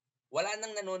 wala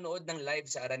nang nanonood ng live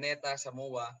sa Araneta, sa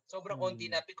MOA. Sobrang onti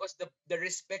na because the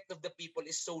respect of the people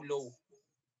is so low.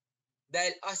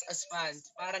 Dahil us as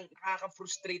fans, parang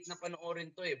nakaka-frustrate na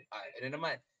panoorin to eh. Ano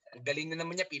naman, ang galing na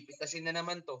naman niya, pipitasin na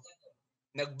naman to.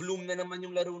 Nag-bloom na naman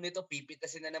yung laro nito,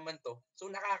 pipitasin na naman to. So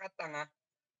nakakatanga,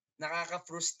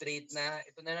 nakaka-frustrate na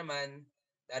ito na naman,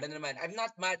 I'm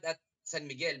not mad at San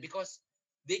Miguel because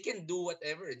they can do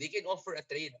whatever. They can offer a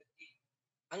trade.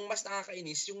 Ang mas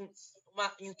nakakainis yung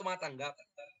tumatanggap.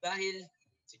 Dahil,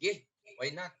 sige,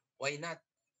 why not? Why not?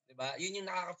 Diba? Yun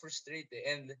yung nakaka-frustrate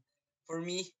eh. And for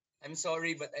me, I'm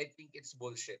sorry but I think it's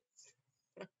bullshit.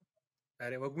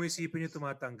 Pare, wag mo isipin yung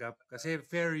tumatanggap. Kasi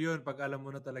fair yun pag alam mo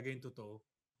na talaga yung totoo.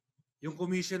 Yung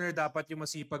commissioner dapat yung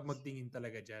masipag magtingin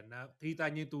talaga dyan. Nakita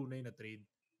niya yung tunay na trade.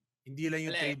 Hindi lang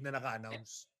yung Wala eh. trade na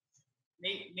naka-announce.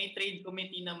 May trade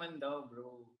committee naman daw,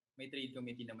 bro. May trade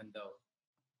committee naman daw.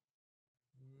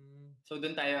 So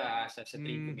doon tayo sa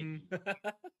trade committee.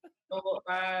 So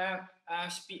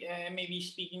maybe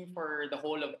speaking for the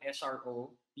whole of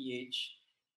SRO PH,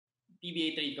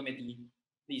 PBA trade committee,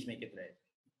 please make it right.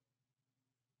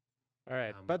 All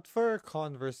right, but for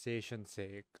conversation's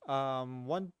sake,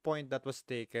 one point that was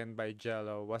taken by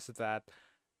Gelo was that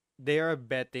they are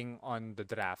betting on the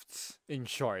drafts. In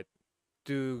short,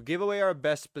 to give away our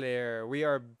best player, we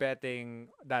are betting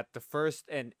that the first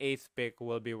and eighth pick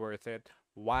will be worth it.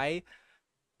 Why?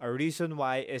 A reason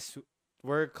why is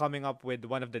we're coming up with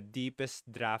one of the deepest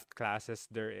draft classes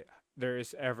there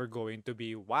is ever going to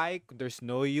be. Why? There's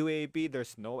no UAP,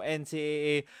 there's no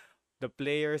NCAA. The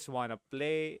players want to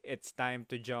play. It's time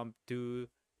to jump to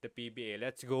the PBA.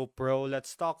 Let's go pro.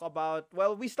 Let's talk about,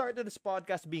 well, we started this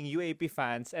podcast being UAP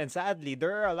fans, and sadly,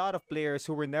 there are a lot of players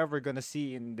who we're never going to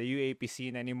see in the UAP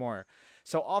scene anymore.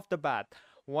 So, off the bat,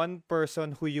 one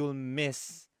person who you'll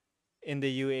miss in the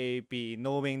UAP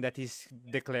knowing that he's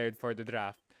declared for the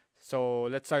draft. So,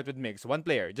 let's start with Migs. One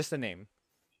player, just a name.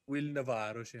 Will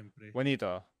Navarro, syempre.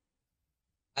 Juanito,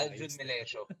 Aldrin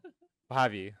Melesio.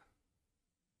 Javi.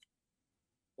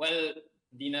 Well,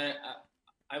 Dina,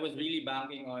 I was really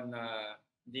banking on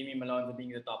Jamie Malonzo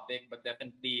being the top pick, but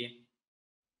definitely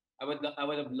I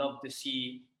would have loved to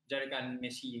see Jerican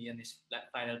Messi in his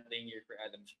final playing year for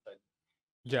Adam Shepard.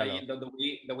 Jello.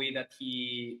 The way that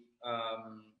he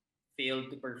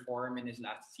failed to perform in his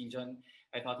last season,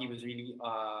 I thought he was really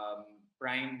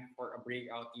primed for a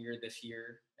breakout year this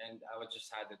year, and I was just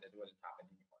sad that it wouldn't happen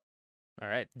anymore. All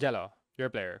right, Jello,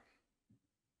 your player.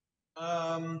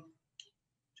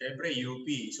 Syempre, UP.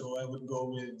 So I would go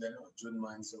with Jun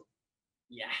Manso.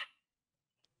 Yeah.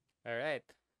 All right.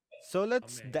 So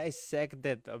let's Amen. dissect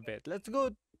it a bit. Let's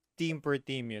go team per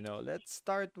team, Let's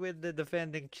start with the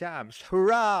defending champs.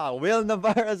 Hurrah! Will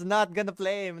Navarro's not gonna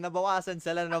play. Nabawasan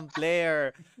sila ng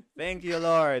player. Thank you,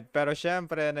 Lord. Pero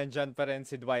syempre, nandyan pa rin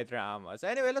si Dwight Ramos.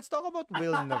 Anyway, let's talk about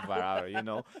Will Navarro, You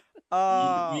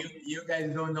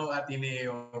guys don't know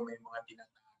Ateneo. May mga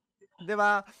tinatawag. Di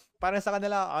ba? Parang sa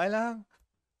kanila, okay lang.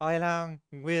 Okay lang.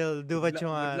 Will, do what you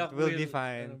Good want. luck, We'll Will. be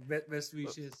fine. Best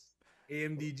wishes.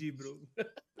 AMDG, bro.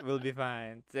 We'll be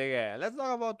fine. Sige, let's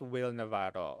talk about Will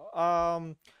Navarro.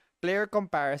 Player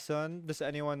comparison. Does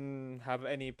anyone have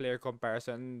any player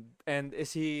comparison? And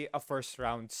is he a first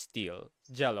round steal?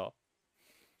 Jello.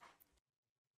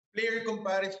 Player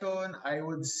comparison, I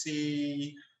would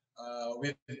say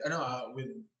with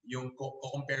yung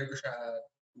compare ko siya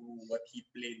to what he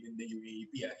played in the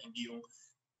UAAP, hindi yung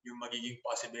magiging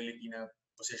possibility na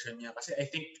position niya, kasi I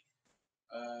think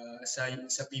sa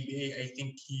PBA, I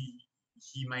think he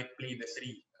might play the 3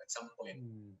 at some point.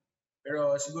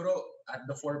 Pero siguro at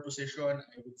the 4 position,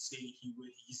 I would say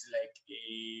he's like a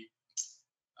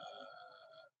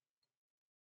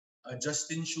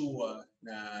Justin Shua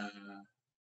na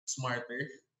smarter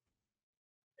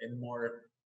and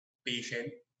more patient,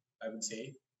 I would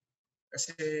say.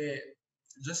 Kasi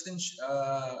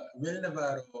Will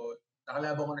Navarro,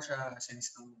 nakalaban ko na siya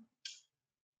since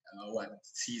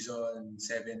season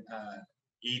 80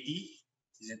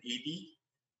 ng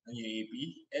UAP,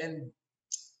 and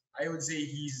I would say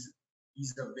he's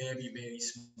a very, very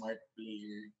smart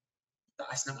player.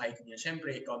 Taas ng IQ niya.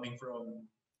 Siyempre, coming from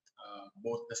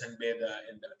both the San Beda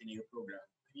and the Ateneo program,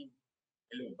 I mean,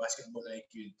 hello, basketball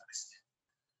IQ yung taas niya.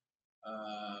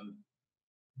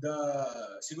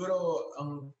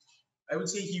 I would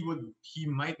say he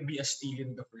might be a steal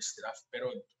in the first draft,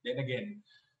 pero then again,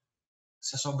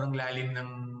 sa sobrang lalim ng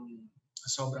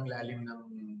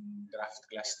draft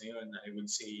class na yun, I would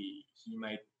say he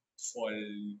might fall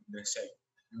the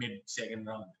mid-second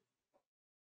round.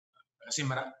 Kasi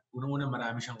unang-una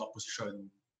marami siyang kaposisyon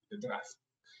the draft.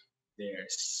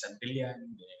 There's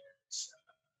Santillan, there's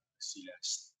sila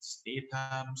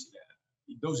Statham,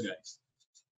 those guys.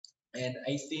 And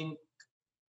I think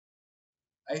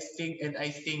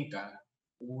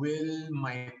Will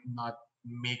might not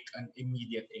make an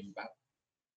immediate impact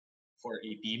for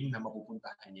a team na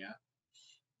mapupuntahan niya,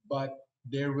 but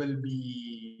there will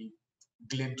be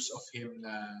glimpse of him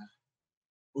na,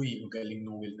 uy, ang galing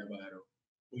ng Will Navarro.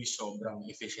 Uy, sobrang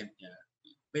efficient niya.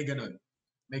 May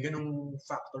ganung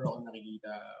factor ako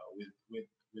nakikita with Will.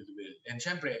 And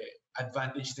syempre,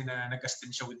 advantage din na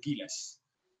nagka-stint siya with Gilas.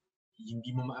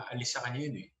 Hindi mo maaalis sa kanya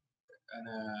yun eh.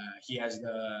 He has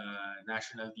the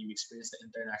national team experience, the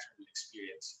international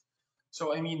experience.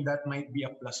 So I mean, that might be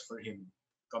a plus for him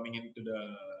coming into the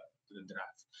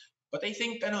draft. But I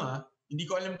think hindi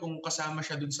ko alam kung kasama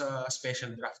siya dun sa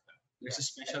special draft. There's a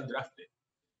special draft eh.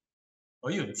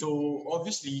 Yun. So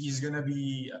obviously he's gonna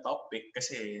be a top pick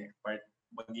kasi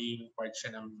magiging part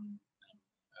siya ng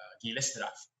Gilas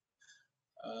draft.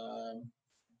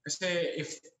 Kasi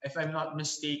if I'm not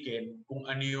mistaken, kung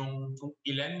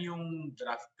ilan yung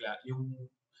draft class, yung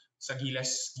sa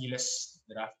Gilas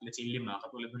draft, let's say 5,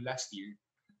 katulad ng last year,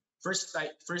 first 5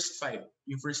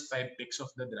 picks of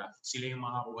the draft, sila yung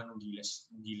makakuha ng Gilas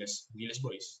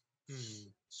boys.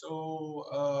 So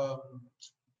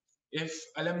if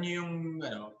alam niyo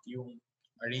yung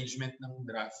arrangement ng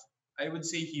draft, I would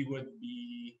say he would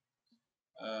be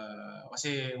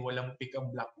kasi walang pick ang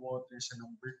Blackwater sa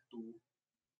number 2.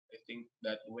 I think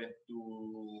that went to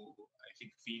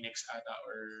Phoenix ata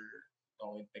or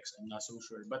Tokentex. I'm not so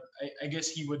sure, but I guess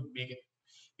he would make it.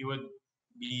 He would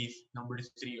be number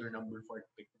 3 or number 4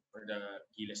 pick for the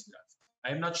Gilas draft.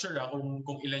 I'm not sure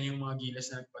kung ilan yung mga Gilas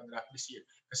na nagpa-draft this year.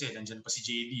 Kasi nandyan pa si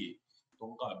JD eh,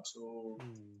 Tongkab. So,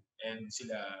 and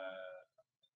sila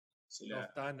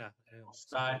Oftana. Ayun,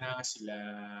 Ostana, sila,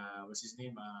 what's his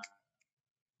name?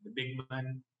 The big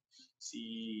man,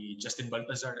 si Justin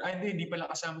Baltazar. Hindi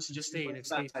pala kasama si Justin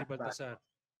Nagstay Baltazar. si Baltasar.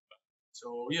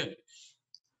 So, yun.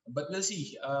 But we'll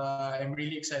see. I'm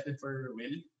really excited for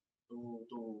Will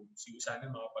to see sana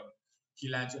he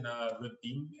lands on a good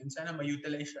team and sana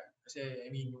ma-utilize siya. Kasi, I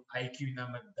mean, yung IQ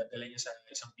na madadala niya sa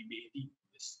isang PBA team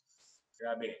is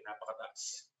grabe,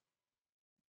 napakataas.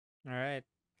 All right.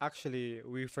 Actually,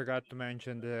 we forgot to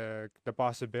mention the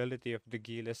possibility of the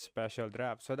Gilas special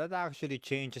draft. So that actually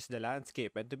changes the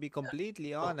landscape. And to be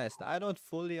completely honest, I don't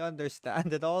fully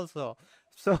understand it also.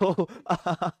 So,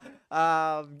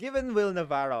 given Will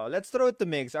Navarro, let's throw it to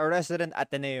Migs, our resident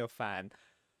Ateneo fan.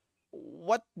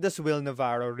 What does Will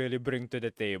Navarro really bring to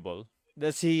the table?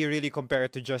 Does he really compare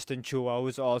to Justin Chua,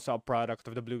 who's also a product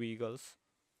of the Blue Eagles?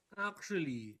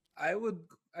 Actually, I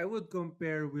would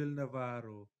compare Will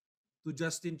Navarro to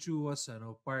Justin Chua's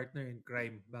partner in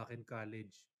crime back in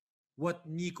college. What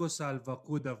Nico Salva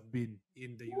could have been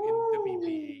in the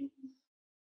PBA.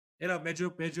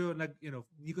 Medyo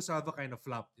Nico Salva kind of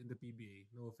flopped in the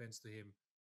PBA. No offense to him.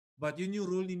 But yun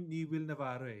yung role ni Will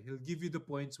Navarro eh. He'll give you the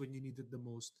points when you needed the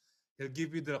most. He'll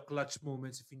give you the clutch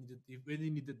moments when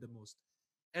you needed the most.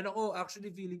 And ako,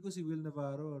 actually feeling ko si Will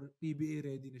Navarro, PBA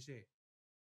ready na siya eh.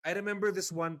 I remember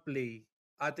this one play,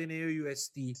 Ateneo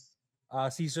UST,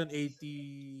 season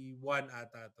 81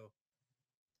 ata to.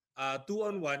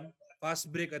 2-on-1,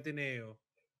 fast break Ateneo.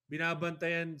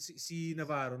 Binabantayan si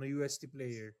Navarro na UST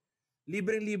player.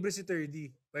 Libreng-libre si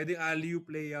 30. Pwedeng alley-oop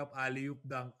layup, alley-oop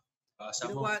dunk.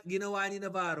 Ginawa ni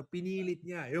Navarro, pinilit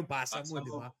niya. Yung pasa mo,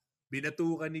 di ba?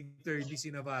 Binatukan ni 30 si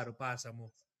Navarro, pasa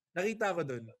mo. Nakita ko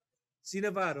doon, si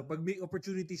Navarro, pag may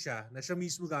opportunity siya, na siya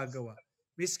mismo gagawa,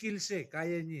 may skill siya,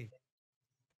 kaya niya.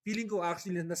 Feeling ko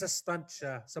actually nasa stunt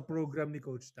siya sa program ni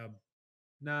Coach Tab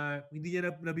na hindi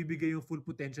niya nabibigay yung full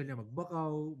potential niya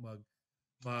magbakaw,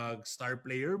 mag star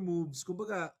player moves.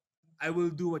 Kumbaga, I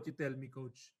will do what you tell me,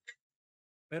 coach.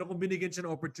 Pero kung binigyan siya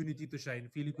ng opportunity to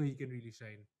shine, feeling ko he can really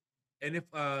shine. And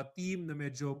if a team na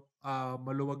medyo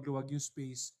maluwag-luwag yung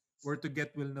space were to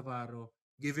get Will Navarro,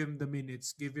 give him the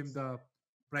minutes, give him the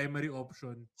primary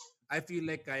option, I feel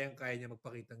like kayang-kaya niya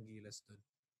magpakitang gilas dun.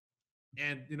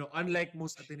 And unlike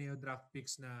most Ateneo draft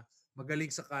picks na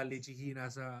magaling sa college, hihina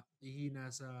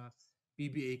sa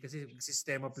PBA kasi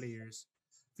sistema players,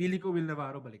 feeling ko Will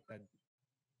Navarro baliktad.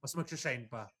 Mas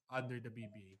magsha-shine pa under the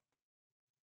PBA.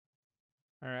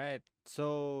 All right.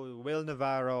 So, Will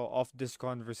Navarro of this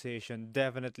conversation,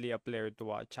 definitely a player to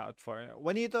watch out for.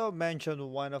 Juanito mentioned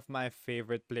one of my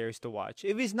favorite players to watch.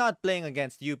 If he's not playing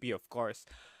against UP, of course.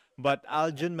 But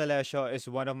Aljun Melesio is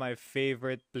one of my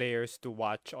favorite players to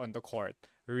watch on the court.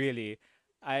 Really.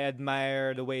 I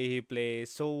admire the way he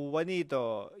plays. So,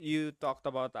 Juanito, you talked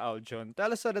about Aljun.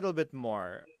 Tell us a little bit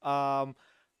more.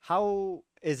 How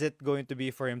is it going to be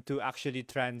for him to actually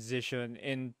transition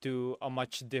into a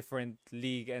much different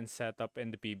league and setup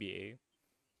in the PBA?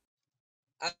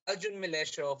 Aljun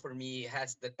Melesio, for me,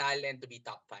 has the talent to be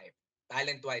top 5.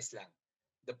 Talent-wise lang.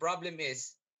 The problem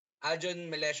is, Aljun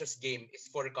Melesio's game is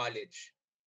for college.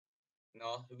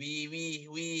 No,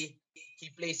 he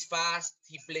plays fast,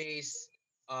 he plays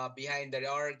behind the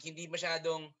arc. Hindi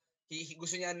masyadong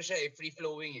gusto niya free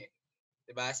flowing eh.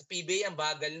 'Di ba? Sa PBA ang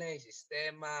bagal na eh,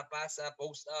 sistema, pass up,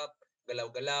 post up,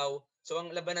 galaw-galaw. So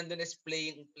ang labanan doon is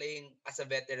playing as a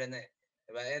veteran na eh.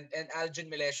 'Di ba? And Aljun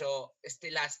Melesio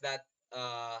still has that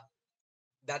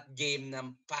game na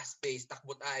fast-paced,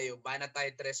 takbo tayo, bana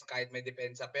tayo tres kahit may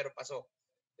depensa pero pasok.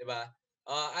 'Di ba?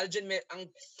 Aljun, ang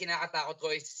kinakatakot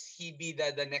ko is he be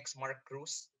the next Mark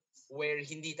Cruz where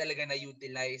hindi talaga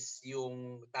na-utilize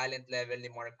yung talent level ni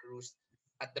Mark Cruz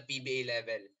at the PBA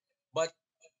level. But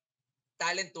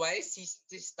talent-wise,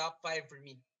 he's top 5 for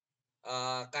me.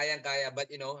 Kayang-kaya. But,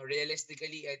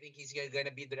 realistically, I think he's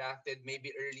gonna be drafted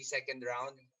maybe early second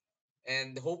round.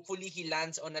 And hopefully, he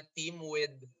lands on a team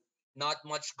with not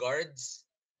much guards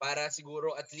para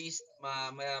siguro at least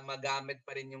magamit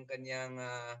pa rin yung kanyang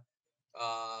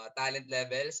talent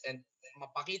levels and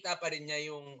mapakita pa rin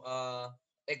niya yung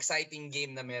exciting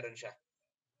game na meron siya.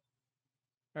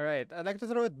 All right. I'd like to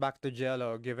throw it back to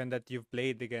Gelo, given that you've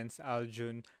played against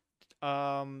Aljun.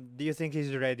 Do you think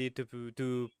he's ready to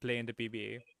play in the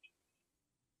PBA?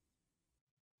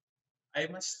 I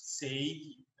must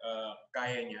say,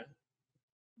 kaya niya.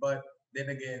 But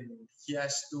then again, he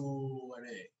has to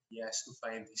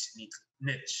find his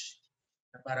niche.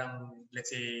 Na parang,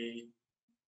 let's say,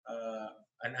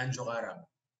 an Anjo Carab,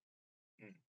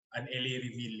 Mm. an L.A.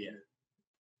 Revilla,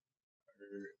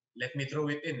 or let me throw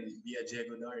it in via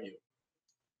Diego Dario.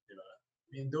 Diba? I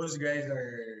mean, those guys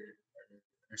are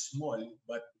small,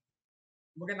 but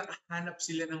nakahanap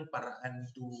sila ng paraan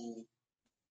to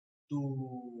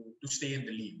to stay in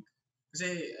the league.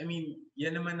 Kasi, I mean,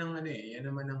 yan naman ang yan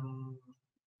naman ang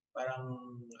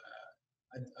parang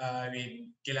I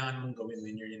mean, kailangan mong gawin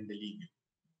when you're in the league.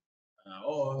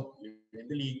 You're in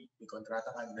the league, may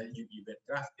kontrata ka, you get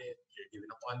drafted, you're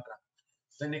given a contract.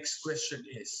 The next question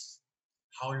is,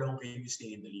 how long can you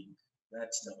stay in the league?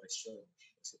 That's the question.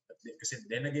 Kasi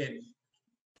then again,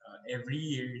 every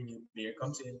year, new player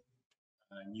comes in,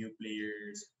 new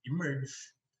players emerge.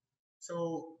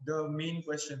 So the main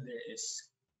question there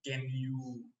is, can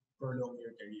you prolong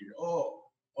your career?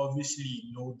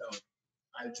 Obviously, no doubt,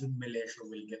 Aljun Melesio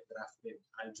will get drafted.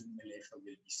 Aljun Melesio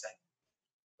will be signed.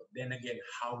 But then again,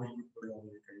 how will you prolong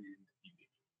your career in the PBA?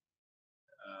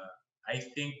 I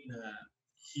think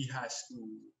he has to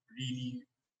really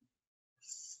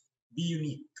be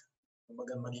unique.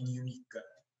 Kumbaga, maging unique ka.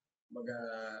 Kumbaga,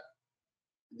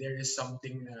 there is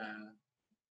something na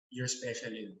you're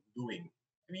special in doing.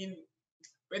 I mean,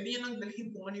 pwede yan ang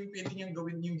dalhin kung ano yung pwede niyang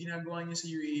gawin yung ginagawa niya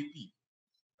sa UAAP.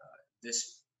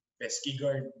 This pesky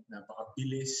guard,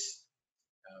 napakabilis,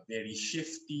 very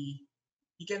shifty.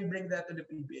 He can bring that to the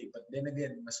PBA. But then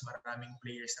again, mas maraming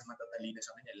players na matatalino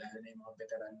sa kanya, lalo na yung mga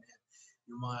veteran na yan.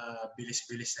 Yung mga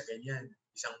bilis-bilis na ganyan,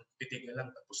 isang pitik na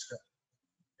lang, tapos ka.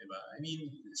 Diba? I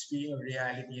mean, speaking of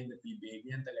reality in the PBA,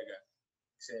 yan talaga.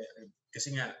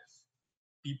 Kasi nga,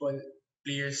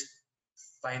 players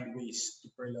find ways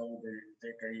to prolong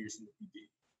their careers in the PBA.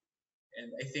 And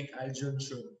I think Aljun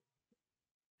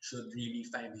should really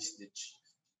find his niche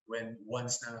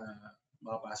once na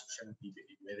makapasok siya ng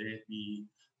PBA, whether it be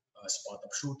a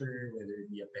spot-up shooter, whether it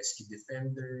be a pesky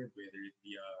defender, whether it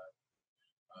be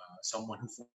someone who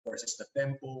forces the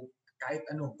tempo, kahit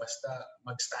ano, basta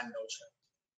mag-stand out siya.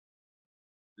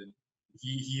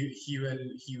 He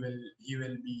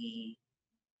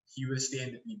will stay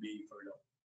in the PBA for long.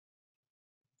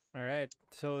 All right.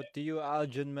 So to you,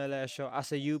 Aljun Melesio,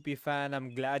 as a UP fan,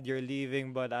 I'm glad you're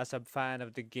leaving, but as a fan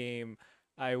of the game,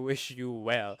 I wish you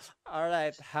well. All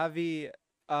right, Javi.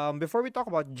 Before we talk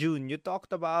about June, you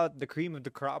talked about the cream of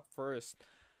the crop first.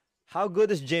 How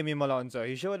good is Jamie Malonzo?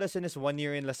 He showed us in his 1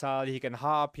 year in LaSalle. He can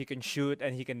hop, he can shoot,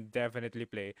 and he can definitely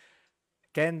play.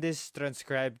 Can this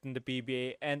transcribe in the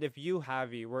PBA? And if you,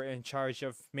 Javi, were in charge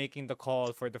of making the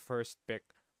call for the first pick,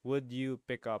 would you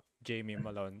pick up Jamie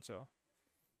Malonzo?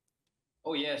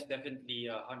 Oh yes, definitely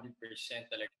 100%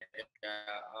 talaga.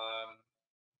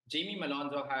 Jamie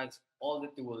Malonzo has all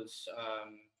the tools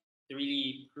to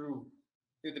really prove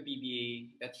to the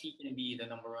PBA that he can be the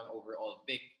number one overall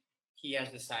pick. He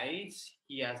has the size,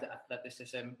 he has the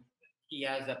athleticism, he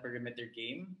has the perimeter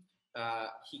game.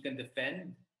 He can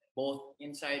defend both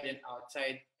inside and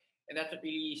outside, and that's what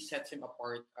really sets him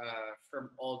apart from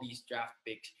all these draft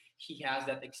picks. He has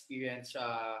that experience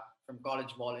from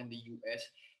college ball in the US,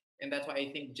 and that's why I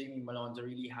think Jamie Malonzo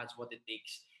really has what it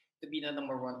takes to be the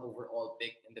number one overall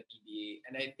pick in the PBA.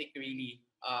 And I think really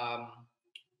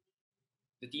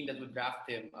the team that would draft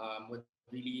him would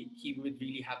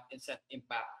really have instant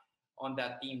impact on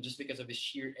that team just because of his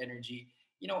sheer energy.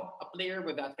 You know, a player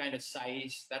with that kind of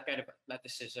size, that kind of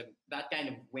athleticism, that kind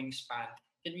of wingspan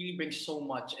can really bring so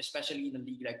much, especially in a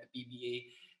league like the PBA,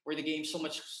 where the game's so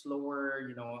much slower.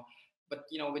 But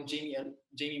with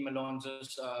Jamie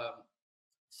Malonzo's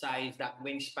size, that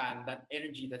wingspan, that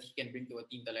energy that he can bring to a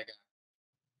team talaga,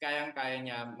 kayang-kaya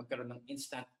niya magkaroon ng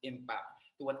instant impact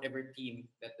to whatever team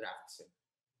that drafts him.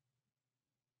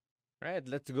 Right,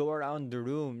 let's go around the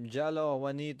room. Jello,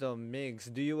 Juanito, Migs,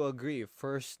 do you agree?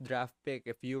 First draft pick,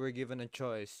 if you were given a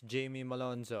choice, Jamie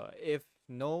Malonzo. If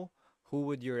no, who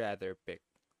would you rather pick?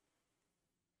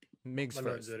 Migs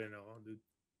first. Malonzo rin ako, dude.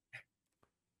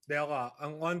 Hindi ako,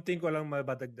 ang one thing ko lang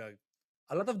mabatagdag.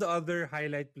 A lot of the other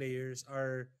highlight players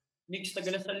are... Mix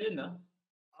Tagalasal yun, ah.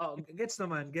 Oh, gets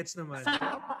naman. De.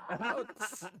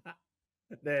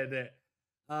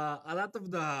 A lot of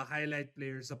the highlight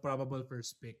players are probable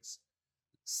first picks.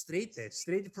 Straight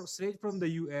from the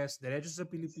US, diretso sa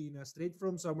Pilipinas, straight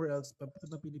from somewhere else,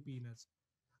 papunta ng Pilipinas.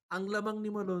 Ang lamang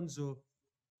ni Malonzo,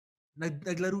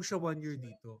 naglaro siya 1 year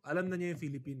dito. Alam na niya yung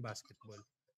Philippine basketball.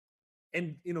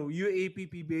 And, UAAP,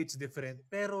 PBA, it's different.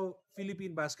 Pero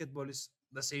Philippine basketball is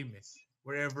the same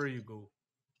wherever you go.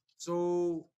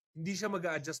 So, hindi siya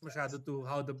mag-a-adjust masyado to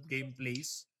how the game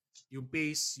plays. Yung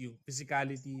pace, yung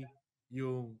physicality,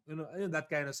 yung, that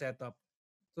kind of setup.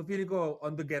 So, feeling ko,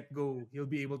 on the get-go, he'll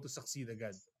be able to succeed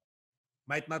agad.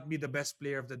 might not be the best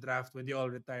player of the draft when they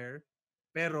all retire.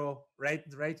 Pero right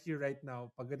here, right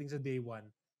now, pagdating sa day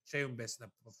one, siya yung best na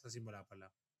sa simula pa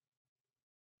lang.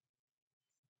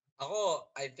 Ako,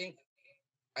 I think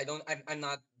I'm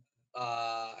not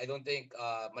I don't think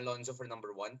Malonzo for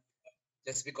number one.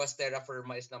 Just because Terra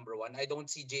Firma is number one. I don't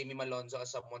see Jamie Malonzo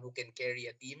as someone who can carry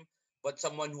a team, but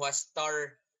someone who has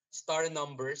star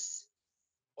numbers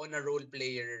on a role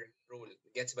player role.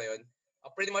 Gets ba yun?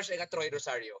 Pretty much like a Troy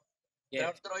Rosario.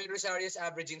 Yeah. Troy Rosario is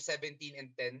averaging 17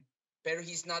 and 10, pero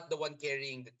he's not the one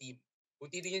carrying the team. Kung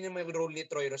titignan niyo yung role ni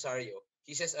Troy Rosario,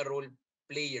 he's just a role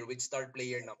player with star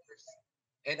player numbers.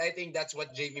 And I think that's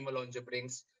what Jamie Malonzo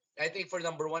brings. I think for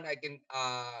number one, I can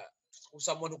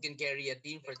someone who can carry a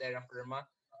team for Terra Firma,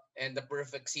 and the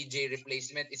perfect CJ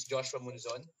replacement is Joshua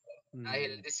Munzon.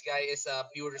 Dahil this guy is a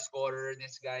pure scorer.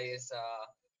 This guy is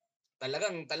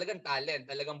talagang talent,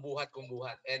 talagang buhat kung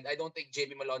buhat. And I don't think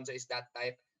Jamie Malonzo is that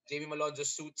type. Jamie Malonzo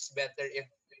suits better if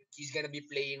he's gonna be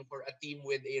playing for a team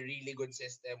with a really good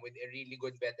system, with a really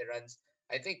good veterans.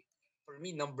 I think for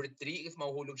me, number 3, if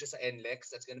mahuhulog siya sa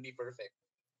NLEX, that's gonna be perfect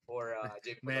for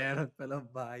Jamie Malonzo. Meron palang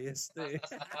bias to eh.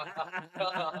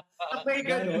 May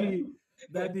ganun.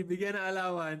 Daddy, bigyan ng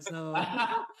allowance. No?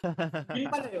 Yun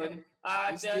pala yun.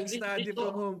 Still study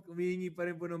from home. Humihingi pa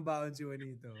rin po ng baon si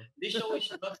Juanito. This show is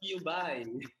brought to you by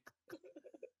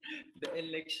the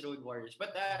LX Road Warriors.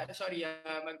 But sorry,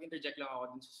 mag-interject lang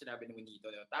ako dun sa sinabi ng Juanito.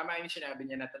 Tama yung sinabi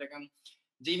niya na talagang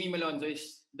Jamie Malonzo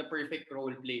is the perfect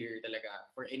role player talaga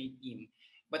for any team.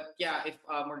 But yeah, if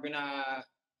we're gonna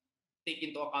take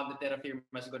into account the Terra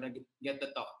Firma is gonna get the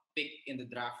top pick in the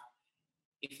draft,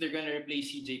 if they're gonna replace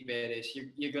CJ Perez,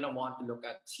 you're gonna want to look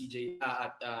at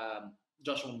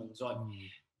Joshua Munzon.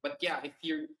 But yeah, if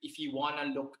you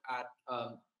wanna look at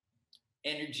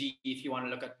energy, if you wanna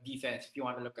look at defense, if you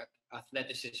wanna look at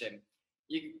athleticism,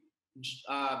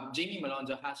 Jamie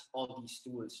Malonzo has all these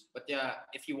tools. But yeah,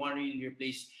 if you want to really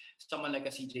replace someone like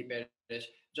a CJ Perez,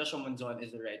 Joshua Munzon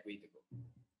is the right way to go.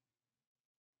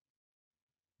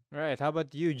 Right. How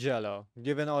about you, Jello?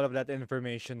 Given all of that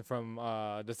information from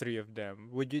the three of them,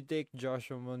 would you take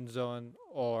Joshua Monzon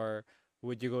or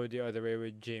would you go the other way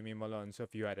with Jamie Malonzo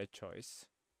if you had a choice?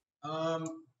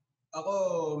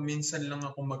 Ako, minsan lang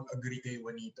ako mag-agree kay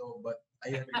Juanito, but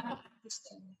I agree with him this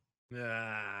time.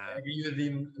 I agree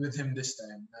with him this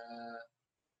time.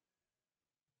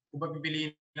 Kung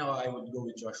papipiliin ako, I would go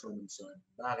with Joshua Munzon.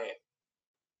 Bakit?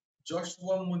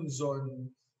 Joshua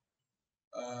Munzon,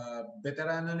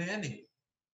 veterano na yan eh.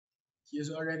 He has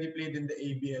already played in the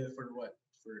ABL for what?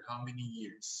 For how many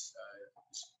years?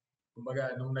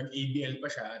 Kumbaga, nung nag-ABL pa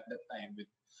siya at that time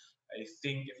with, I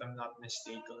think, if I'm not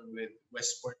mistaken, with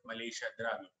Westport Malaysia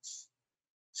Dragons.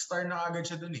 Star na agad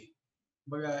siya dun eh.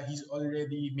 Kumbaga, he's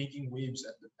already making waves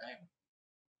at the time.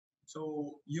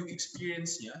 So, yung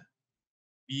experience niya,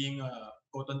 being a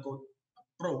quote-unquote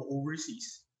pro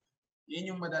overseas, yan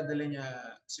yung madadala niya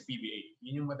sa PBA.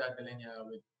 Yan yung madadala niya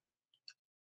with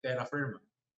Terra Firma.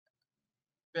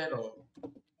 Pero,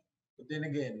 but then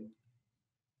again,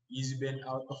 he's been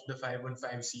out of the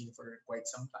 5-on-5 scene for quite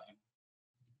some time.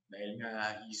 Dahil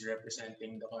nga, he's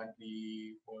representing the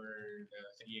country for the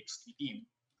 3x3 team.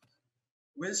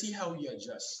 We'll see how he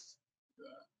adjusts.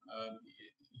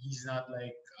 He's not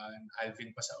like an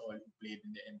Alvin Pasaol who played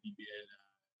in the NPBL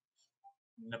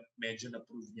na medyo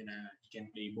na-prove niya na he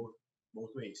can play both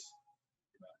ways.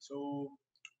 Diba? So,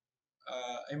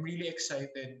 I'm really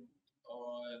excited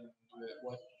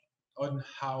on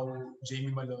how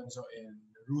Jamie Malonzo and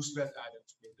Roosevelt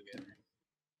Adams play together.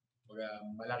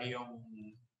 Malaki yung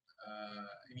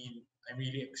I'm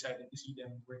really excited to see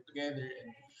them work together,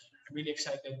 and I'm really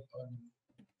excited on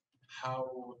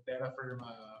how Terra Firma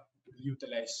will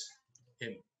utilize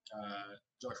him,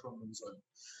 Joshua Munzon.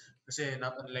 Kasi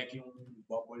not unlike yung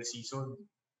bubble season,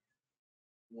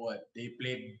 they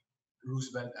played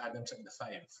Roosevelt Adams at the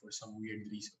 5 for some weird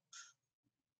reason.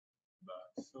 Diba?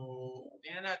 So,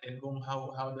 tingnan natin kung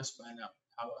how does pan out,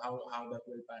 how that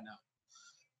will pan out.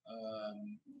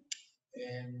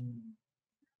 And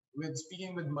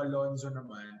speaking with Malonzo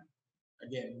naman,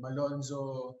 again,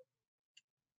 Malonzo,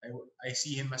 I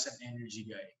see him as an energy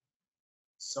guy.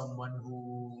 Someone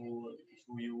who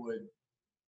you would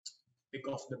pick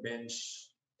off the bench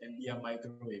and be a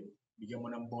microwave. Bigyan mo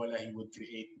ng bola, he would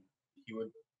create. He would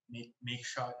make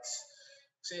shots.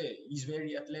 Kasi he's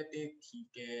very athletic. He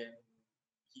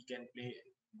can play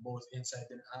both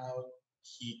inside and out.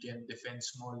 He can defend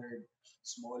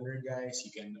smaller guys.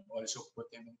 He can also put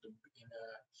him in a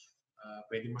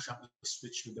pwede mo siyang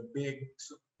switch to the big.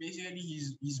 So basically,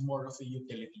 he's more of a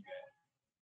utility guy.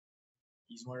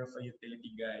 He's more of a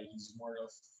utility guy. He's more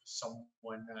of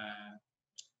someone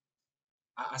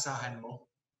aasahan mo.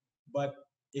 But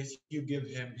if you give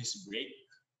him his break,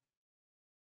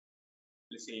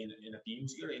 let's say in a team,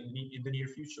 or in the near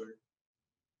future,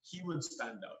 he would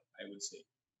stand out, I would say.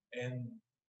 And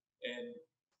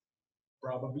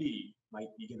probably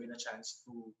might be given a chance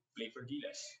to play for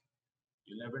Gilas.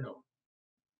 You'll never know.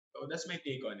 So that's my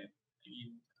take on it. I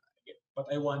mean,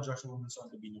 but I want Josh Wilson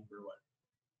to be number one.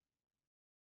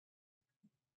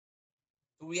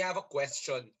 We have a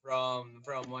question from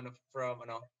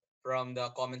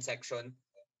the comment section.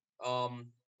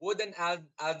 Would an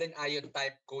Alden Ayo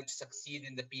type coach succeed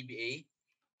in the PBA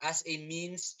as a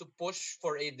means to push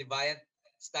for a deviant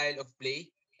style of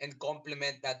play and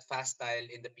complement that fast style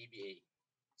in the PBA?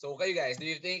 So, kayo guys, do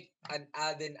you think an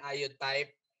Alden Ayo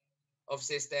type of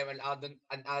system, an Alden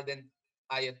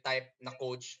Ayo type na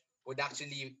coach would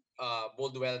actually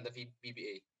mold well in the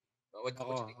PBA? What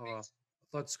you think, guys?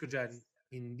 Thoughts ko dyan,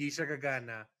 hindi siya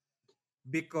gagana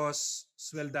because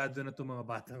sweldado na itong mga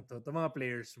batang to, itong mga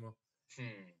players mo.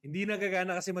 Hindi na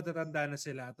gagana kasi matatanda na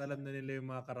sila at alam na nila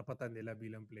yung mga karapatan nila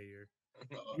bilang player.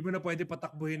 Hindi mo na pwede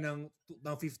patakbuhin ng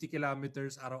 50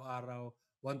 kilometers araw-araw,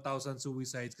 1,000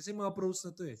 suicides kasi mga pros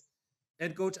na to eh.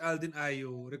 And Coach Alden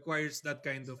Ayo requires that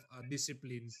kind of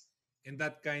discipline and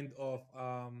that kind of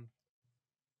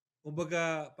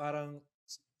kumbaga parang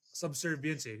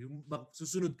subservience eh.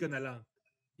 Susunod ka na lang.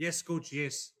 Yes, coach,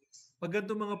 yes. Pag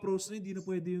ganito mga pros na, hindi na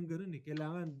pwede yung ganun eh.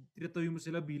 Kailangan, tinatawi mo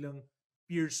sila bilang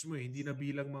peers mo eh, hindi na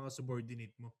bilang mga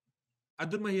subordinate mo. At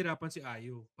doon mahirapan si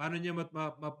Ayo. Paano niya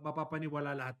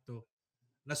mapapaniwala lahat to?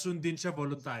 Nasundin siya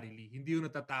voluntarily. Hindi yung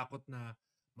natatakot na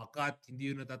makat,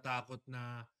 hindi yung natatakot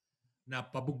na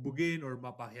pabugbugin or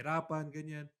mapahirapan,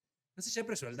 ganyan. Kasi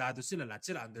syempre, sweldado sila, lahat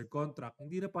sila under contract.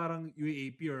 Hindi na parang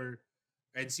UAAP or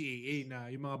NCAA na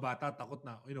yung mga bata takot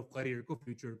na, career ko,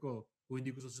 future ko, kung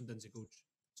hindi ko susundan si coach.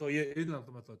 So, yun lang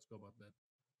my thoughts ko about that.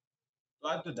 To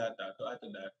add to that,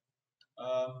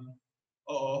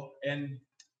 oo, and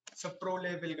sa pro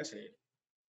level kasi,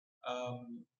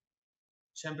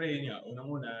 syempre yun nga,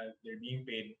 unang-una, they're being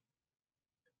paid.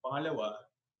 Pangalawa,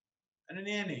 ano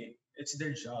na yan eh, it's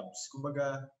their jobs.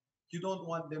 Kumbaga, you don't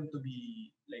want them to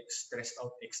be like stressed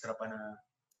out extra pa na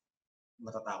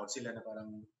matatakot sila na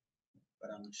parang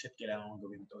shit, kailangan kong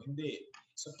gawin to. Hindi.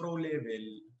 Sa pro level,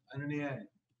 ano na yan,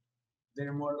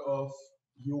 they're more of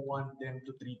you want them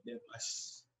to treat them as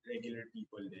regular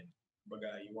people din.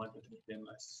 Kumbaga, you want to treat them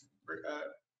as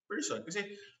person.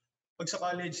 Kasi pag sa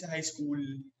college, sa high school,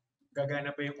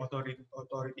 gagana pa yung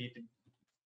authoritative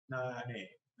na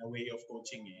na way of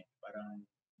coaching eh. Parang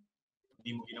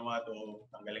hindi mo ginawa to,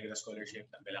 tanggalan kita scholarship,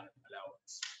 tanggalan kita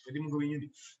allowance. Pwede mo gawin yun.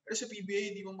 Pero sa PBA,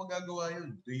 hindi mo magagawa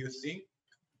yun. Do you think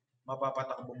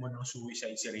mapapatakbo mo ng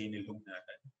suicide si Raynel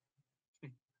Hugnatan?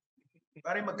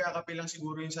 Pare, magkakape lang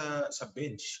siguro yun sa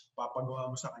bench. Papagawa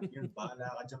mo sa kanya yun.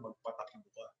 Bahala ka dyan, magpatakbo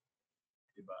ka.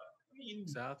 Diba? I mean,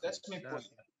 Exactly. that's my point.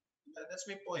 That's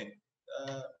my point.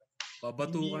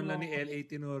 Babatukan lang ni L.A.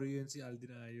 Tenorio yun si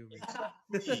Alden Ayo.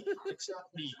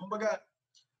 Exactly.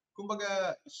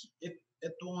 Kumbaga, it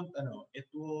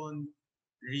won't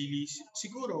really,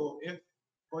 siguro, if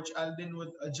Coach Alden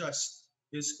would adjust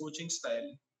his coaching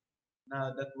style,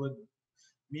 na that would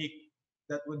make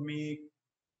the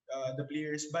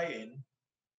players buy in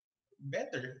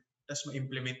better, tas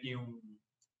ma-implement yung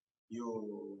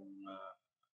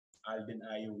Alden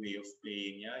Ayo way of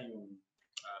playing niya, yung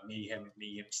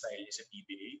mayhem style niya sa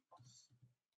PBA.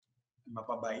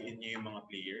 Mapabuy-in niya yung mga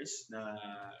players na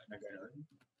gano'n.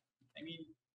 I mean,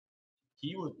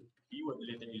 he would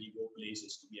literally go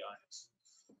places, to be honest.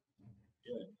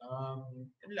 Yun.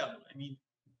 Yun lang. I mean,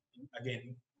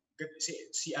 again,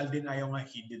 si Alden Ayo nga,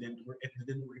 it didn't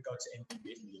work out sa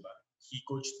NPBL, di ba? He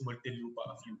coached Muntinlupa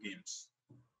a few games.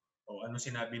 O ano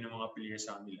sinabi ng mga players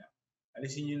sa kanila?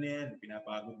 Alisin nyo na yan,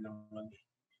 pinapagod lang kami.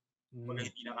 Pag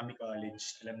hindi na kami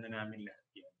college, alam na namin lahat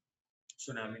yan.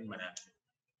 Gusto namin manalo.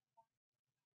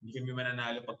 Hindi kami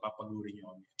mananalo pag papagurin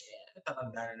nyo kami.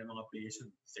 Tatanda na ng mga players yung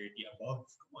 30 above.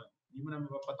 Come on, hindi mo na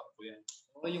mapapatakbo yan.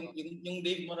 Oh, yung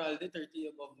Dave Moralde,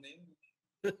 30 above na yun.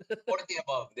 40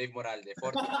 above, Dave Moralde.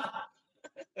 40.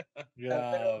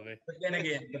 Grabe. But then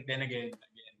again,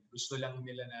 gusto lang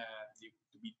nila na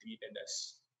to be treated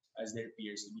as their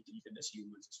peers, to be treated as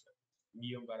humans as well.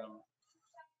 Hindi yung parang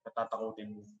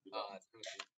natatakutin mo.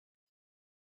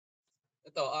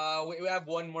 Ito, we have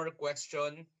one more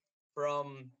question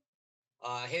from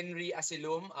Henry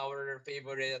Asilum, our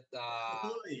favorite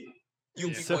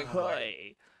UP point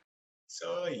guard.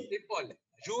 Soy. Paul,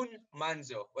 June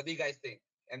Manzo, what do you guys think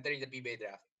entering the PBA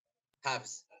draft?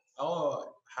 Habs. Ako,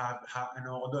 ano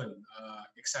ako dun,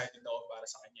 excited ako para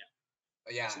sa kanya.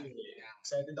 Yeah. Kasi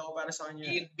excited ako para sa kanya.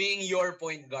 Being your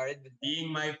point guard. Being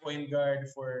my point guard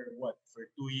for what? For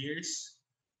 2 years.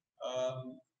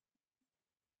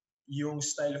 Yung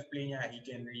style of play niya, he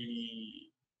can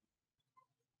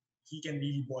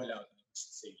really ball out.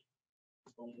 Let's say.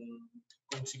 Kung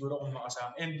siguro kung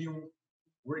makasama. And yung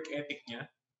work ethic niya,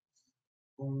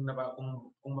 kung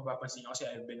mapapansin niyo, kasi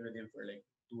I've been with him for like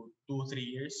 2-3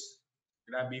 years.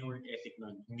 Grabe yung work ethic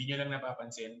nun. Hindi niyo lang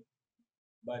napapansin.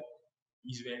 But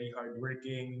he's very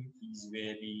hardworking. He's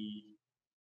very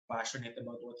passionate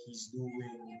about what he's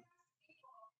doing.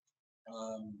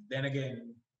 Then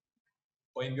again,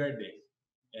 point guard eh.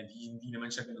 And hindi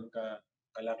naman siya ganun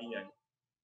kalakihan.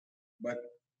 But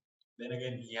then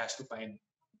again, he has to find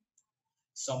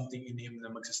something in him na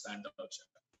magsa-stand out siya.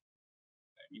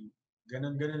 I mean,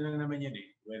 ganun lang naman yan eh.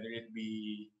 Whether it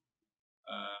be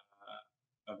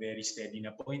a very steady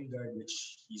na point guard,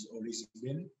 which he's always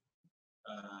been,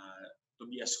 to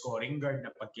be a scoring guard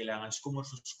na pag kailangan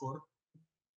score,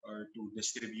 or to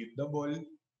distribute the ball,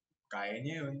 kaya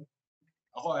niya yun.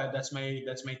 Ako, that's my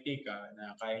take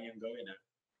na kaya niyang gawin.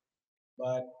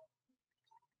 But,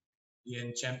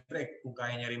 yan, syempre, kung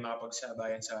kaya niya rin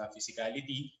makapagsabayan sa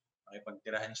physicality,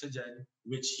 makipagtirahan siya dyan,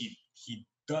 which he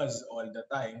does all the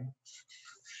time.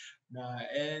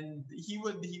 And he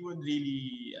would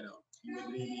really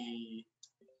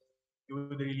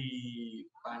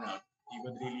pan out. He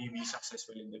would really be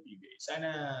successful in the PBA.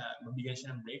 Sana mabigyan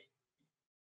siya ng break.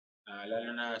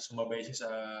 Lalo na sumabay siya sa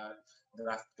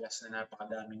draft class na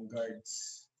napakadaming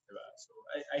guards. Diba? So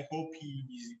I hope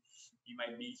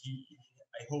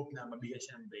I hope na mabigyan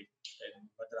siya ng break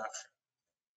and madraft siya.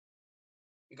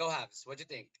 Ikaw, Habs, what do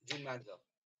you think? June Manzo.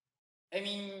 I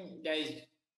mean, guys,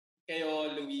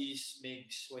 kayo, Luis,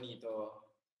 Migs, Juanito,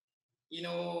 you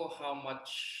know how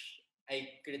much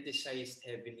I criticized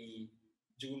heavily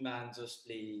June Manzo's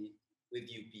play with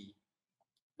UP.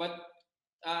 But,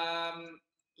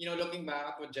 looking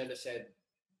back at what Jello said,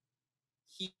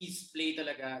 his play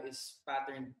talaga is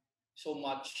patterned so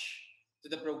much to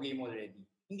the pro game already.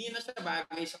 Hindi na siya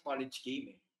bagay sa college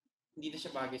game eh. Hindi na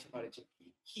siya bagay sa college game.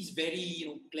 He's very,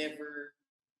 clever.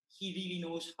 He really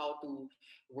knows how to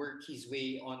work his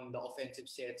way on the offensive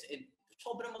sets. And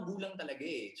sobrang magulang talaga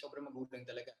eh. Sobrang magulang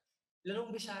talaga.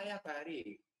 Larong Bisaya,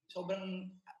 pare. Sobrang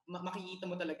makikita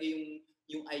mo talaga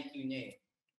yung IQ niya eh.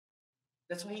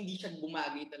 That's why hindi siya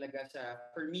bumagay talaga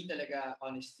for me talaga,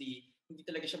 honestly, hindi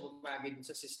talaga siya bumagay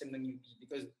sa system ng UP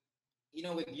because,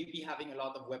 with UP having a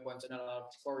lot of weapons and a lot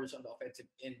of scorers on the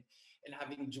offensive end and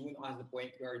having June as the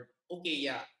point guard, okay,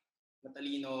 yeah,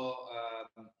 matalino,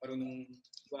 marunong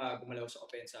gumalaw sa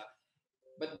offense.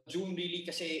 But June really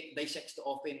kasi dissects the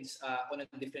offense on a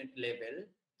different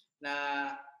level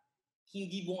na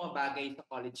hindi bumabagay sa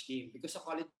college game. Because sa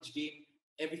college game,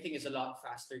 everything is a lot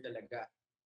faster talaga.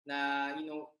 Na,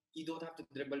 you don't have to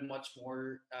dribble much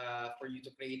more for you to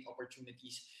create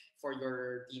opportunities for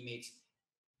your teammates,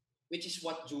 which is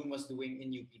what June was doing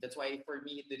in UP. That's why for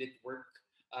me it didn't work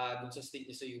dun sa state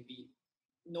niya sa UP.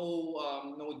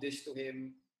 No diss to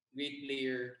him, great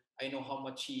player. I know how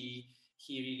much he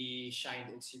really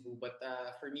shined in Cebu, but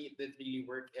for me it didn't really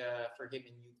work for him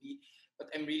in UP.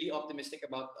 But I'm really optimistic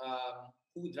about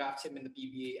who drafts him in the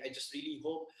PBA. I just really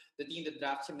hope the team that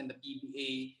drafts him in the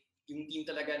PBA, yung team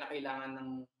talaga na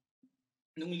kailangan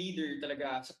ng leader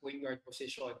talaga sa point guard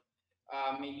position.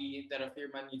 Maybe Terra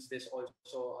Firma needs this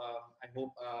also. I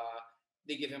hope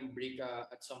they give him a break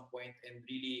at some point and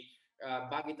really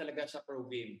bagay talaga sa pro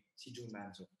game si June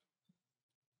Manzo.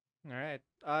 All right.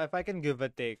 If I can give a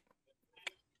take,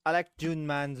 I like June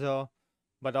Manzo,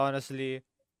 but honestly,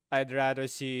 I'd rather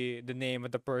see the name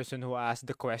of the person who asked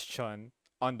the question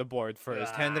on the board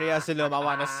first. Henry Asilum, I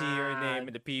want to see your name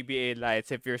in the PBA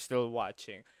lights if you're still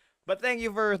watching. But thank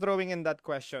you for throwing in that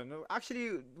question.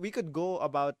 Actually, we could go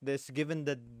about this given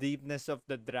the deepness of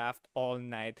the draft all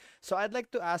night. So I'd like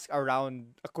to ask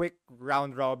a quick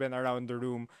round robin around the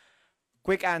room.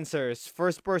 Quick answers.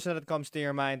 First person that comes to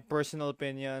your mind, personal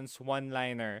opinions,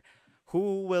 one-liner.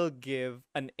 Who will give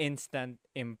an instant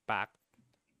impact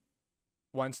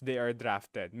once they are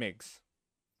drafted? Migs.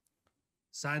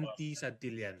 Santi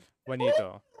Santillan.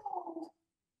 Juanito.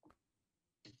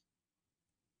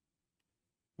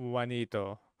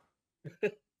 Juanito.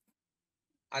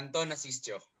 Anton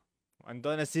Asistio.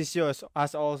 Anton Asisio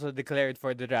has also declared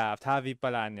for the draft. Javi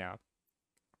Palanya.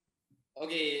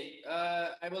 Okay,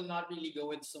 I will not really go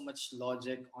with so much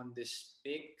logic on this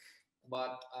pick,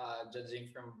 but judging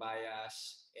from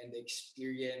bias and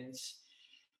experience,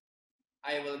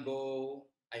 I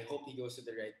hope he goes to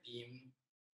the right team.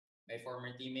 My former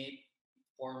teammate,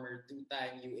 former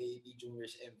two-time UAAP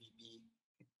Juniors MVP,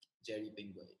 Jerry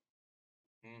Pingoy.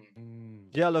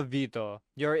 Gelo Vito,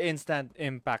 your instant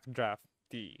impact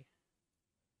draftee.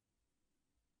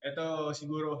 Ito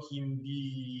siguro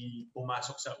hindi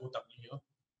pumasok sa utak niyo.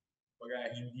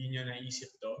 Pag hindi niyo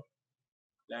naisip to,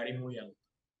 Larry Muyang.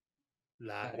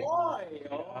 Larry. Oy!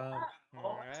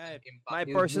 Alright. Impact. My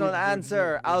Good personal move, good answer,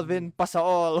 move, good Alvin move.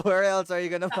 Pasaol. Where else are you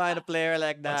gonna find a player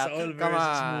like that? Pasaol Come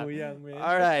versus on. Muyang, man.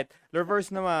 Alright. Reverse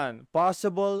naman.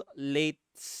 Possible late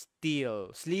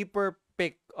steal. Sleeper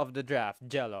pick of the draft.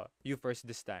 Jello, you first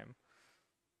this time.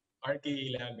 RK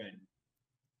Ilagan.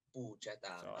 Pucha,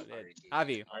 tama. Solid. RK.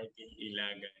 Avi, RK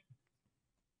Ilagan.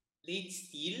 Late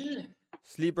steal?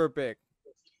 sleeper pick.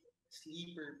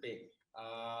 Sleeper pick.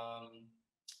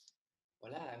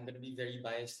 Wala. I'm gonna be very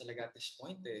biased talaga at this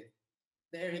point eh.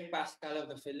 The Eric Pascal of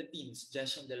the Philippines,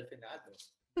 Jason Delfinado.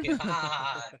 Yan.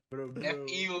 Bro.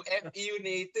 FEU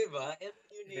native, ah.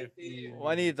 FEU native. FEU.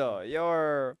 Juanito,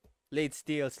 your late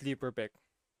steal sleeper pick.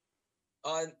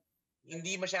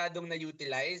 Hindi masyadong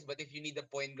na-utilize, but if you need a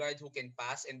point guard who can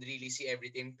pass and really see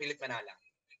everything, Philip Manala.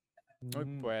 Uy,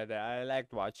 pwede. I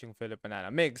liked watching Philip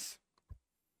Banana. Migs.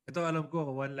 Ito alam ko,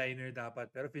 one-liner dapat.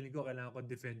 Pero feeling ko kailangan ko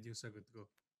defend yung sagot ko.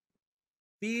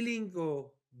 Feeling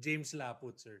ko, James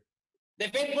Laput, sir.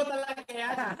 Defend mo talaga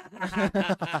yan.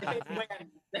 Defend mo yan.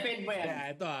 Defend mo yan. Kaya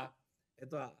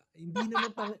ito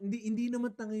hindi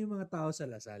naman tanga yung mga tao sa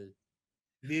Lasal.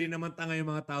 Hindi rin naman tanga yung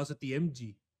mga tao sa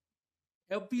TMG.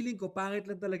 Feeling ko, pangit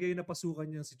lang talaga yung napasukan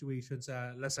niyang situation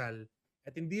sa Lasal.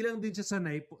 At hindi lang din siya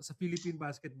sanay sa Philippine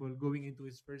basketball going into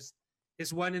his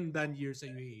one and done year sa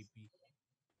UAAP.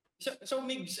 So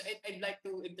Migs, I'd like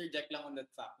to interject lang on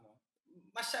that fact, no?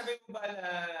 Masabi mo ba na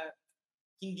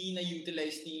hindi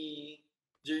na-utilize ni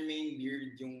Jermaine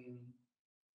Beard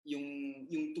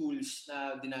yung tools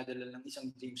na dinadala ng isang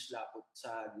James Laput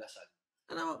sa Lasal?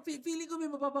 Feeling ko may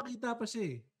mapapakita pa siya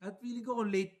eh. At feeling ko kung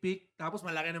late pick, tapos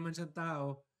malaki naman siyang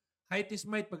tao, height is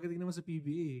might pagdating naman sa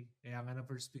PBA. Kaya nga na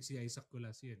first pick si Isaac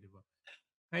Colas yan, di ba?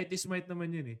 Height is might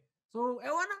naman yun eh. So,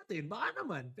 ewan natin, baka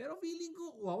naman. Pero feeling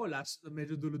ko, kung ako last,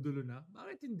 medyo dulo-dulo na,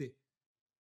 bakit hindi?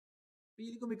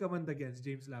 Feeling ko may kamanda against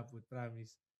James Laput,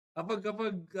 promise. Kapag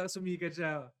sumikat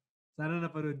siya, sana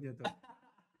naparod niya to.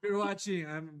 If you're watching,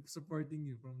 I'm supporting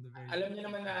you from the very Alam niyo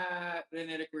naman na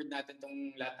re-record natin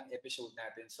tong lahat ng episode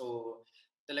natin. So,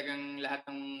 talagang lahat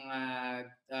ng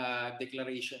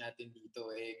declaration natin dito,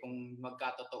 kung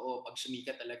magkatotoo, pag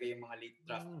sumikat talaga yung mga late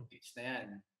draft picks na yan.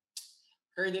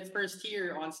 Heard it first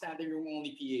here on Standing Room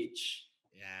Only PH.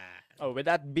 Yeah. Oh,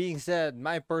 with that being said,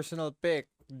 my personal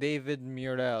pick, David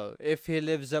Murrell. If he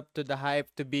lives up to the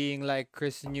hype to being like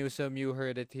Chris Newsom, you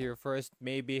heard it here first.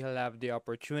 Maybe he'll have the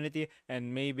opportunity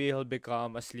and maybe he'll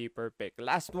become a sleeper pick.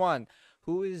 Last one.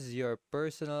 Who is your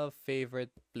personal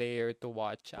favorite player to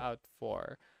watch out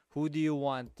for? Who do you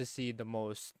want to see the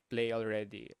most play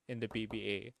already in the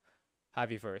PBA?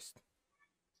 Javi first.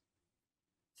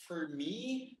 For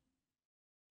me,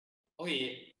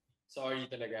 okay, sorry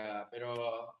talaga,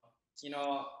 pero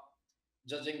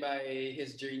judging by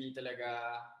his journey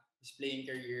talaga, his playing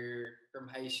career from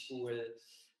high school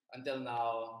until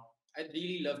now, I'd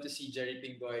really love to see Jerry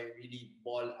Pingoy really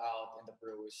ball out in the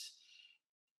pros.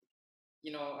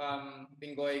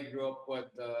 Pingoy grew up with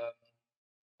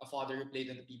a father who played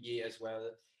in the PBA as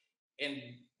well. And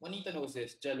Juanita knows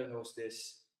this, Jello knows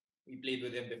this. We played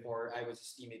with him before. I was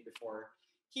his teammate before.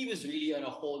 He was really on a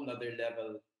whole nother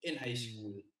level in high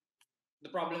school. The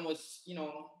problem was,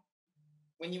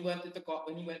 when you went into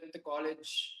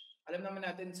college, alam naman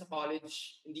natin sa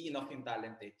college, hindi enough yung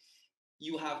talent eh.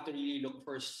 You have to really look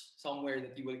for somewhere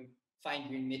that you will find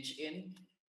your niche in,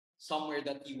 somewhere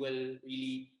that you will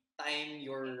really time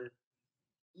your,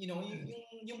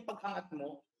 yung pag-angat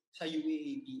mo sa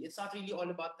UAAP. It's not really all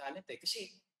about talent eh.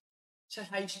 Kasi sa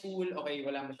high school, okay,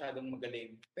 wala masyadong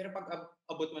magaling. Pero pag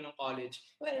abot mo ng college,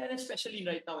 well, and especially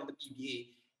right now in the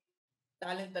PBA,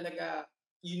 talent talaga,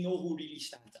 you know who really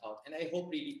stands out. And I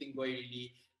hope really Pingoy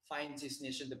really finds his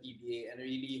niche in the PBA and I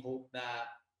really hope na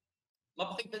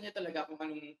mapakita niya talaga kung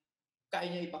anong kaya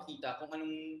niya ipakita, kung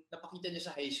anong napakita niya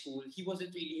sa high school. He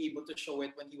wasn't really able to show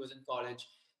it when he was in college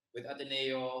with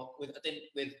Ateneo, with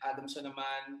Adamson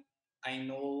naman. I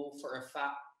know for a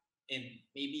fact, and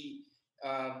maybe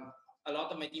a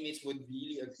lot of my teammates would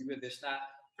really agree with this, na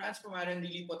Franz Pumaran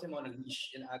really put him on a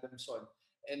leash in Adamson.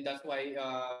 And that's why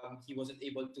he wasn't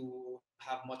able to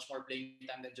have much more playing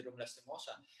time than Jerome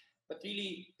Lastimosa. But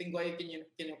really, Pingoy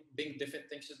can bring different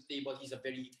things to the table. He's a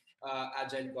very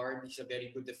agile guard. He's a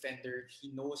very good defender.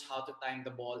 He knows how to time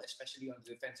the ball, especially on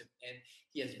the defensive end.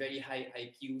 He has very high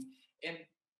IQ. And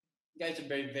guy's a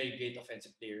very, very great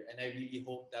offensive player. And I really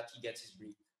hope that he gets his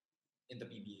break in the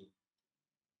PBA.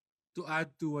 To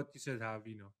add to what you said,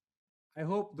 Javi, I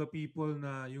hope the people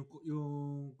na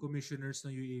yung commissioners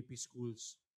ng UAP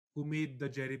schools who made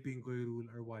the Jerry Pinkoy rule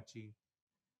are watching.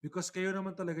 Because kayo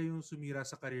naman talaga yung sumira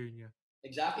sa career niya.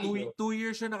 Exactly, bro. 2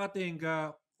 years siya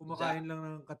nakatenga, kumakain Exactly. lang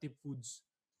ng katip foods.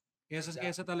 Exactly.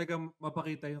 Kesa talaga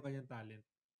mapakita yung kanyang talent.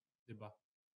 Diba?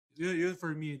 Yun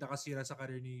for me, nakasira sa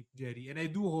career ni Jerry. And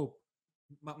I do hope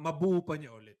mabuo pa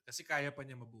niya ulit. Kasi kaya pa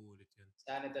niya mabuo ulit yun.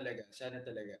 Sana talaga. Sana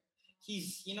talaga.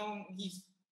 He's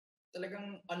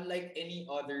talagang unlike any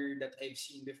other that I've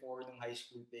seen before nung high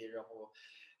school player ako.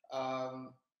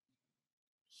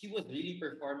 He was really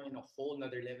performing on a whole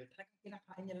nother level. Talagang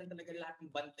kinakain niya lang talaga lahat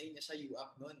ng bantay niya sa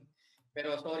UAP nun.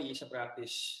 Pero sorry, sa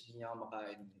practice, hindi niya ako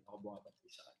makain. Hindi ako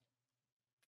bumabantay sa kanya.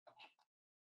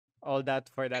 All that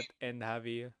for that end,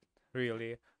 Javi.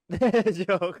 Really.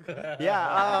 Joke.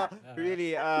 Yeah,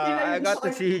 really. I got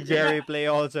to see Jerry play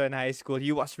also in high school.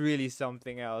 He was really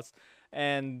something else.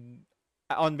 And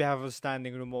on behalf of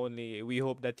Standing Room Only, we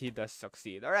hope that he does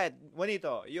succeed. All right,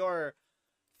 Juanito, your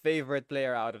favorite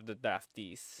player out of the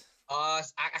draftees?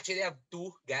 Actually, I have two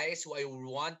guys who I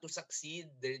want to succeed.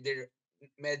 They're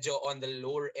medyo on the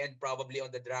lower end, probably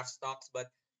on the draft stocks, but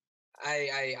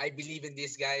I believe in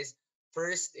these guys.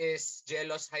 First is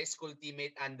Gelo's high school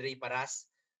teammate Andre Paras.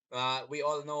 We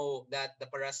all know that the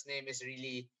Paras name is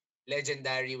really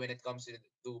legendary when it comes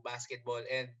to basketball,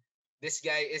 and this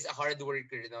guy is a hard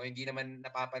worker. Hindi naman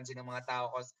napapansin ng mga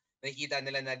tao kasi nakikita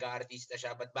nila nag-aartista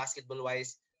siya, but basketball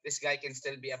wise, this guy can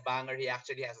still be a banger. He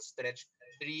actually has a stretch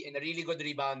three and a really good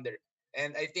rebounder,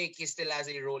 and I think he still has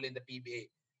a role in the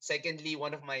PBA. Secondly,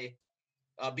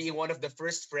 being one of the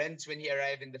first friends when he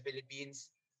arrived in the Philippines.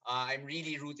 I'm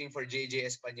really rooting for JJ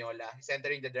Española. He's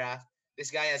entering the draft. This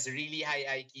guy has really high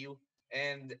IQ,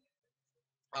 and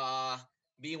uh,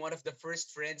 being one of the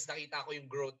first friends, nakita ko yung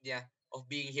growth niya of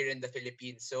being here in the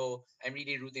Philippines. So I'm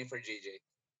really rooting for JJ.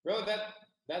 Bro,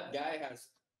 that guy has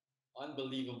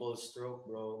unbelievable stroke,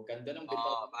 bro. Ganda ng bitaw.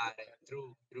 Oh, pare.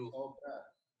 True. Sobra.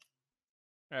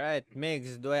 All right,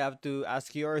 Migs, do I have to ask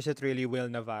you or is it really Will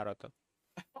Navarro to?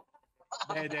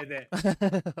 De.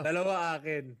 Dalawa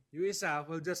akin. Yung isa,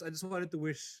 I just wanted to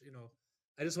wish,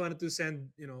 I just wanted to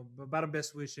send, parang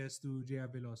best wishes to Gia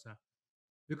Velosa.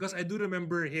 Because I do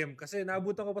remember him. Kasi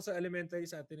naabutan ko pa sa elementary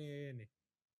sa Ateneo yan eh.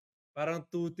 Parang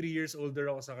 2-3 years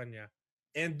older ako sa kanya.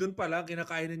 And dun pa lang,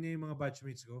 kinakainan niya yung mga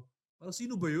batchmates ko. Parang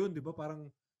sino ba yun? Di ba? Parang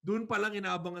dun pa lang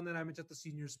inaabangan na namin siya to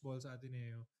seniors ball sa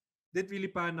Ateneo. Didn't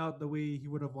really pan out the way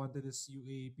he would have wanted his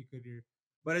UAAP career.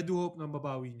 But I do hope na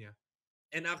mabawi niya.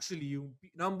 And actually, yung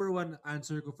number one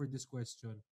answer ko for this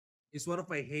question is one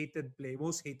of my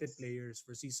most hated players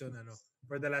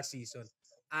for the last season.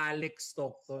 Alex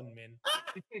Stockton, man.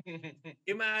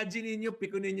 Imagine niyo,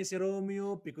 pikunin niya si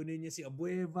Romeo, pikunin niya si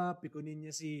Abueva, pikunin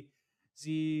niya si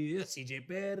CJ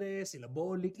Perez, si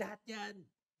Labolic, lahat yan.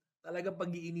 Talagang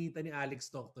pag-iinitan ni Alex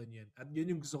Stockton yan. At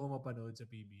yun yung gusto ko mapanood sa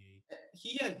PBA.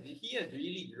 He has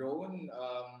really grown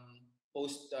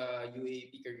post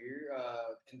UAP career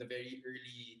in the very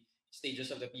early stages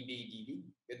of the PBA DB.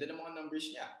 Ganda ng mga numbers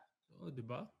niya. Oh, di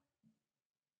ba?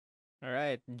 All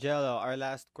right, Jello, our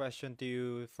last question to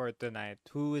you for tonight.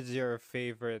 Who is your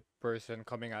favorite person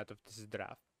coming out of this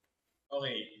draft?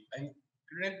 Okay, I'm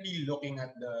currently looking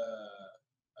at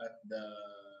the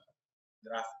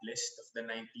draft list of the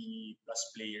 90 plus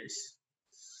players.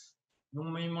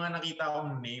 Nung may mga nakita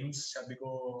akong names, sabi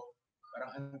ko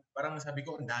sabi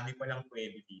ko ang dami pa lang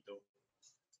pwede dito.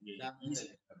 Sige,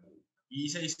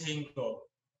 isa-isahin ko.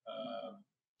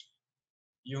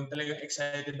 Yung talagang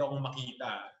excited akong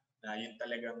makita na yun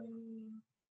talagang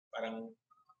parang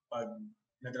pag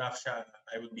na-draft siya,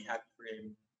 I would be happy for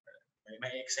him.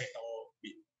 May excite ako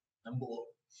ng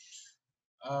buo.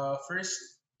 First,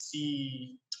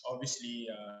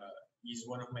 obviously, he's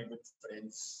one of my good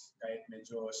friends. Kahit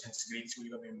medyo since grade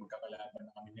school kami magkakalaban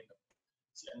na kami nito.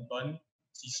 Si Anton,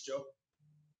 si Sjo,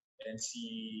 and si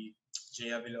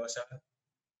Jaya Velosa.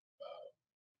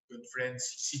 Good friends.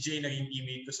 Si Jay naging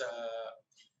teammate ko sa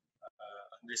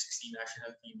under 16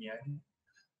 national team yan.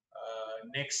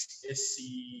 Next is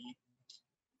si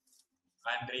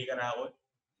Andre Caracol.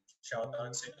 Shout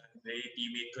out sa Andre,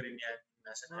 teammate ko rin yan.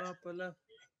 Nasa pala.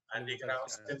 Andre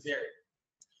Caracol still there.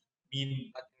 I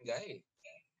mean, Ating guy.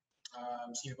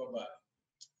 sino pa ba?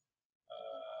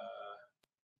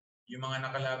 Yung mga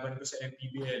nakalaban ko sa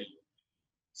MPBL.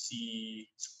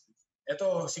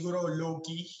 Ito, siguro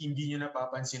low-key, hindi nyo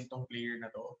napapansin tong player na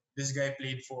to. This guy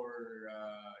played for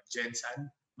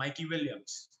Gensan, Mikey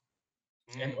Williams.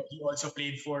 And he also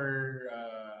played for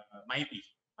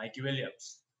Mikey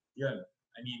Williams. Yun.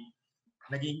 I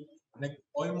mean,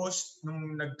 almost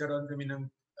nung nagkaroon kami ng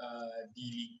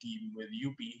D-League team with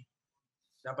UP,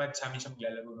 dapat sa amin siya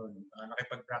maglalaro nun.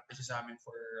 Nakipag-practice siya sa amin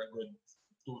for a good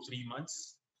 2-3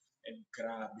 months. And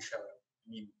grabe siya. I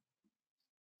mean,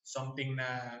 something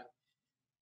na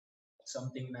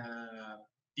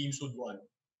teams would want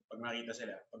pag makita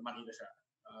siya.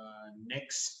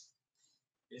 Next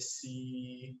is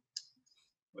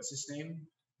what's his name?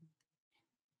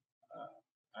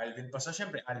 Alvin Pasa.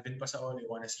 Siyempre, Alvin Pasa all. I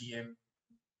wanna see him.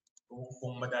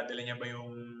 Kung madadala niya ba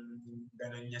yung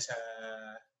ganun niya sa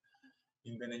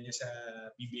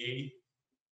PBA.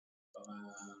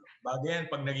 Bago yan,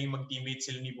 pag naging mag-teammate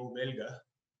sila ni Bo Belga,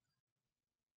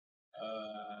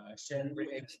 siyempre,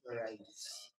 Extra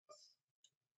rides.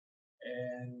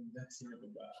 and sino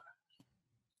ba?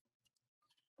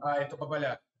 Ito pa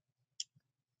pala.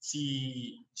 Si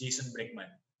Jason Brickman.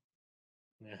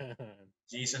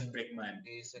 Jason Breckman.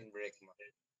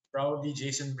 Probably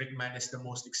Jason Brickman is the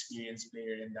most experienced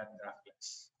player in that draft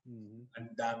class.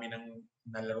 Ang dami ng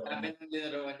nalaroan. Dami ng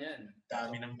linaruan yan.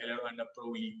 Dami ng nalaroan na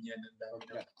pro league niya. Ang dami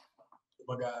ng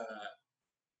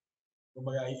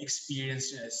kumbaga experience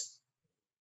niya is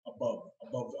above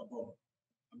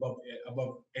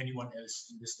anyone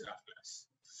else in this draft class.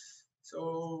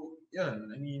 So,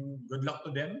 yun. I mean, good luck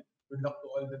to them. Good luck to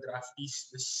all the draftees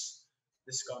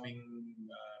this coming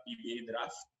PBA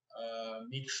draft.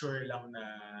 Make sure lang na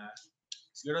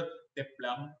siguro tip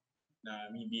lang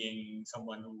na me being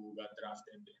someone who got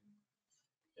drafted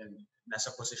and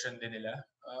nasa position din nila.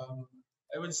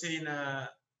 I would say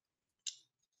na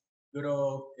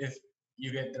siguro if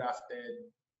you get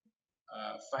drafted,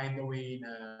 find a way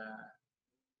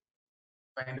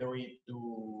to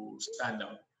stand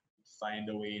out. Find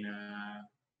a way na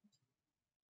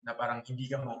parang hindi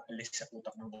ka maalis sa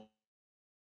utak ng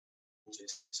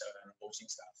coaches sa coaching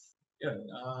staff. Yun.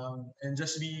 And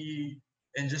just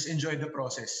enjoy the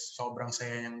process. Sobrang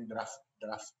saya yung draft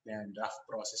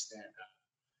process na yan.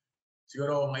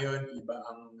 Siguro ngayon iba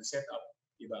ang setup,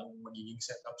 iba ang magiging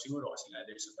setup siguro kasi nga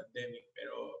there's a pandemic,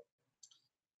 pero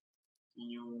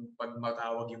yung pag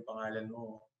matawag yung pangalan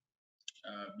mo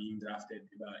being drafted,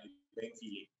 iba yung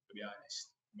feeling, to be honest.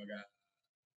 Kumbaga,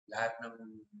 lahat ng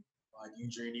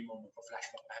maging journey mo,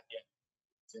 magpa-flashback lahat yan.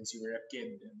 Since you were a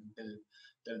kid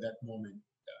until that moment.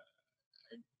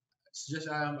 It's just,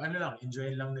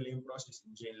 enjoy lang nila yung process,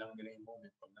 enjoy lang nila yung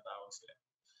moment pag natawag sila.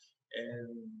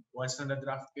 And once na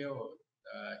na-draft kayo,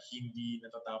 hindi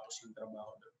natatapos yung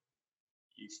trabaho doon.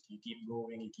 You keep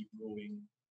going.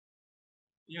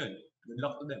 Yun, good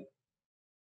luck to them.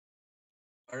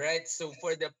 Alright, so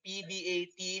for the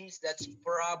PBA teams that's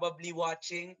probably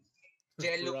watching,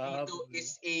 Gelo Vito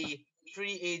is a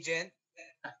free agent,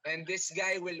 and this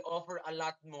guy will offer a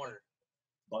lot more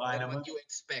than what you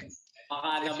expect.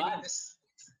 Baka naman.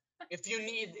 If you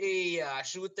need a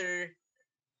shooter,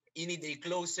 you need a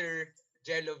closer,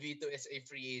 Gelo Vito is a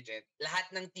free agent.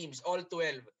 Lahat ng teams, all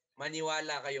 12,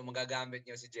 maniwala kayo, magagamit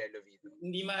nyo si Gelo Vito.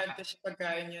 Hindi kasi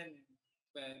pagkain yan.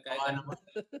 Baka naman.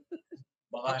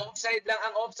 Ang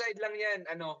offside lang yan,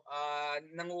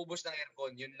 nanguubos ng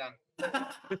aircon, yun lang.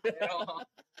 Pero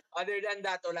other than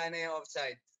that, wala na yung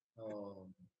offside.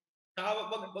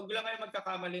 Saka wag lang kayo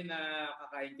magkakamali na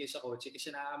kakain kayo sa kotse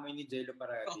kasi naamoy ni Gelo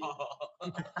parati.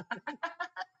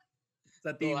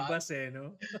 Sa team bus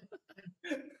no?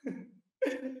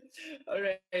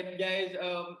 Alright, guys.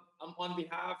 On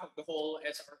behalf of the whole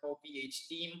SRO PH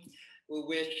team, we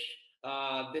wish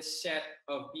this set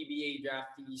of PBA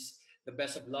draftees the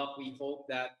best of luck. We hope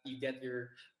that you get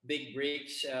your big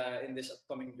breaks in this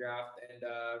upcoming draft, and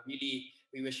really,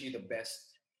 we wish you the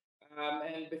best.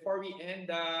 And before we end,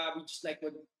 we just like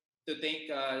to thank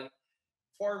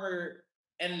former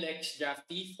NLEX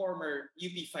draftee, former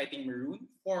UP Fighting Maroon,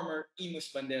 former Imus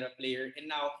Bandera player, and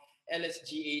now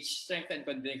LSGH strength and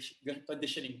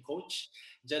conditioning coach,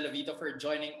 Gelo Vito, for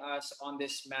joining us on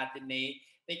this matinee.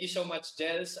 Thank you so much,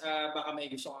 Gels. Baka may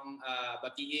gusto kang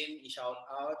batiin, i-shout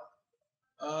out.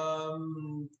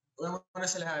 Una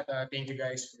sa lahat, thank you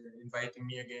guys for inviting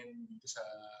me again dito sa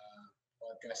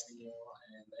podcast niyo,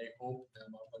 and I hope na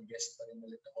makapag-guest pa rin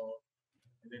ulit ako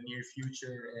in the near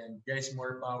future. And guys,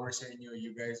 more power sa inyo.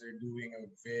 You guys are doing a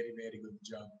very, very good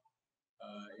job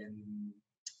in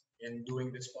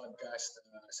doing this podcast.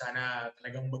 Sana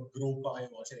talagang mag-grow pa kayo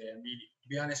kasi to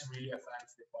be honest, I'm really a fan of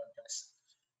the podcast.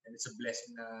 And it's a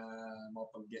blessing na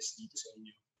makapag-guest dito sa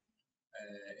inyo.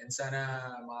 And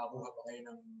sana makagawa pa kayo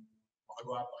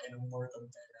ng more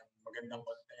content, ng magandang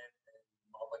content, and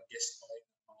makapag-guest pa kayo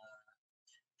ng mga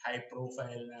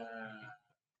high-profile na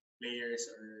players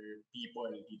or people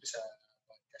dito sa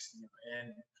podcast niyo.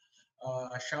 And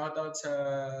shout out sa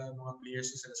mga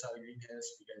players sa Lasal Green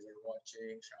Hills, if you guys are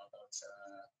watching. Shout out sa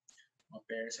mga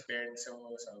parents ko,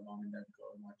 sa mom and dad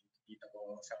ko, mga nakikita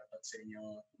ko. Shoutout sa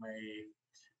inyo.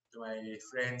 To my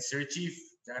friends, Sir Chief,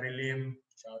 Jari Lim,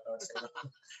 shoutout sa iyo.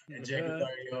 And Jericho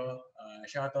Dario,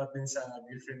 shoutout din sa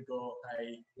girlfriend ko.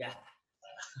 Hi. Yeah.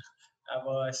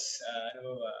 Tapos,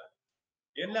 ano ba?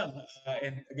 Yan lang.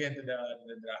 And again, to the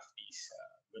draftees,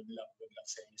 good luck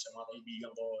sa inyo, sa mga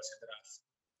kaibigan ko sa draft.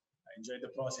 Enjoy the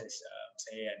process.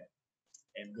 Masaya yan.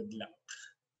 And good luck.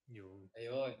 Yung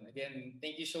Ayun. Again,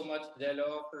 thank you so much,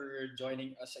 Jello, for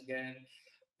joining us again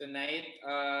tonight.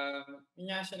 Yun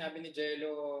nga, sinabi ni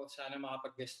Jello, sana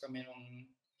makapag-guest kami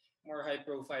ng more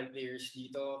high-profile players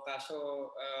dito.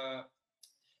 Kaso,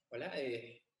 wala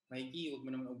eh. Mikey, huwag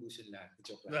mo naman ubusin lahat.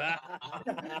 Joke lang.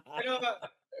 Pero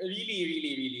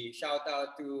really, shout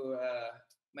out to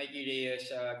Mikey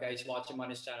Reyes, guys, watch him on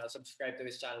his channel, subscribe to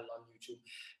his channel on YouTube.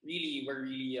 Really, we're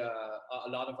really, a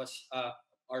lot of us,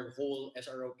 our whole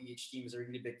SRO PH team is a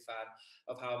really big fan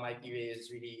of how Mikey Reyes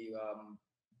is really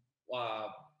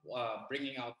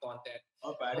bringing out content.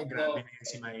 Oh, pare, grabe na yun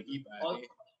si Mikey, pare.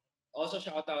 Also,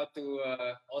 shout out to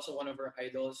also one of our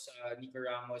idols, Nico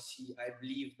Ramos. I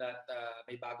believe that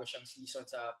may bago siyang season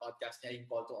sa podcast niya, yung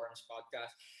Call to Arms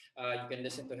podcast. You can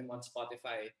listen to him on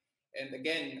Spotify. And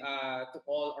again, to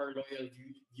all our loyal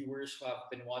viewers who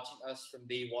have been watching us from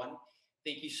day one,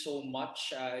 thank you so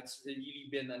much. It's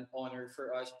really been an honor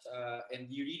for us,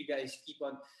 and you really guys keep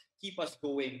us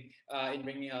going in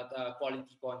bringing out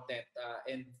quality content,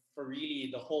 and for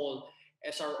really the whole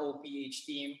SRO PH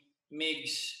team.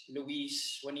 Migs,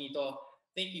 Luis, Juanito,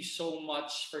 thank you so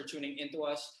much for tuning into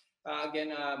us.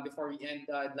 Again, before we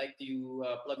end, I'd like to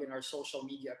plug in our social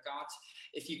media accounts.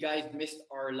 If you guys missed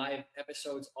our live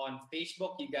episodes on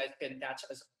Facebook, you guys can catch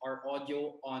us our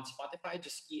audio on Spotify.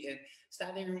 Just key in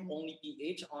Standing Room Only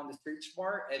PH on the search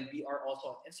bar, and we are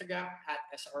also on Instagram at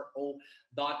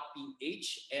sro.ph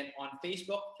and on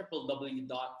Facebook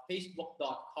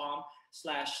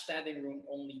www.facebook.com/Standing Room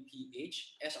Only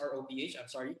PH SROPH. I'm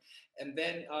sorry. And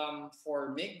then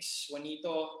for Migs,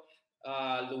 Juanito,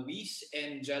 Luis,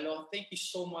 and Jello, thank you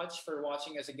so much for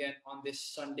watching us again on this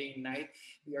Sunday night.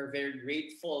 We are very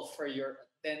grateful for your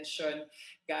attention.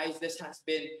 Guys, this has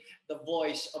been the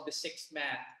voice of the sixth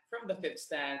man from the fifth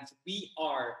stands. We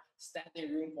are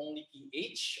Standing Room Only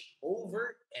PH,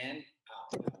 over and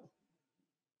out.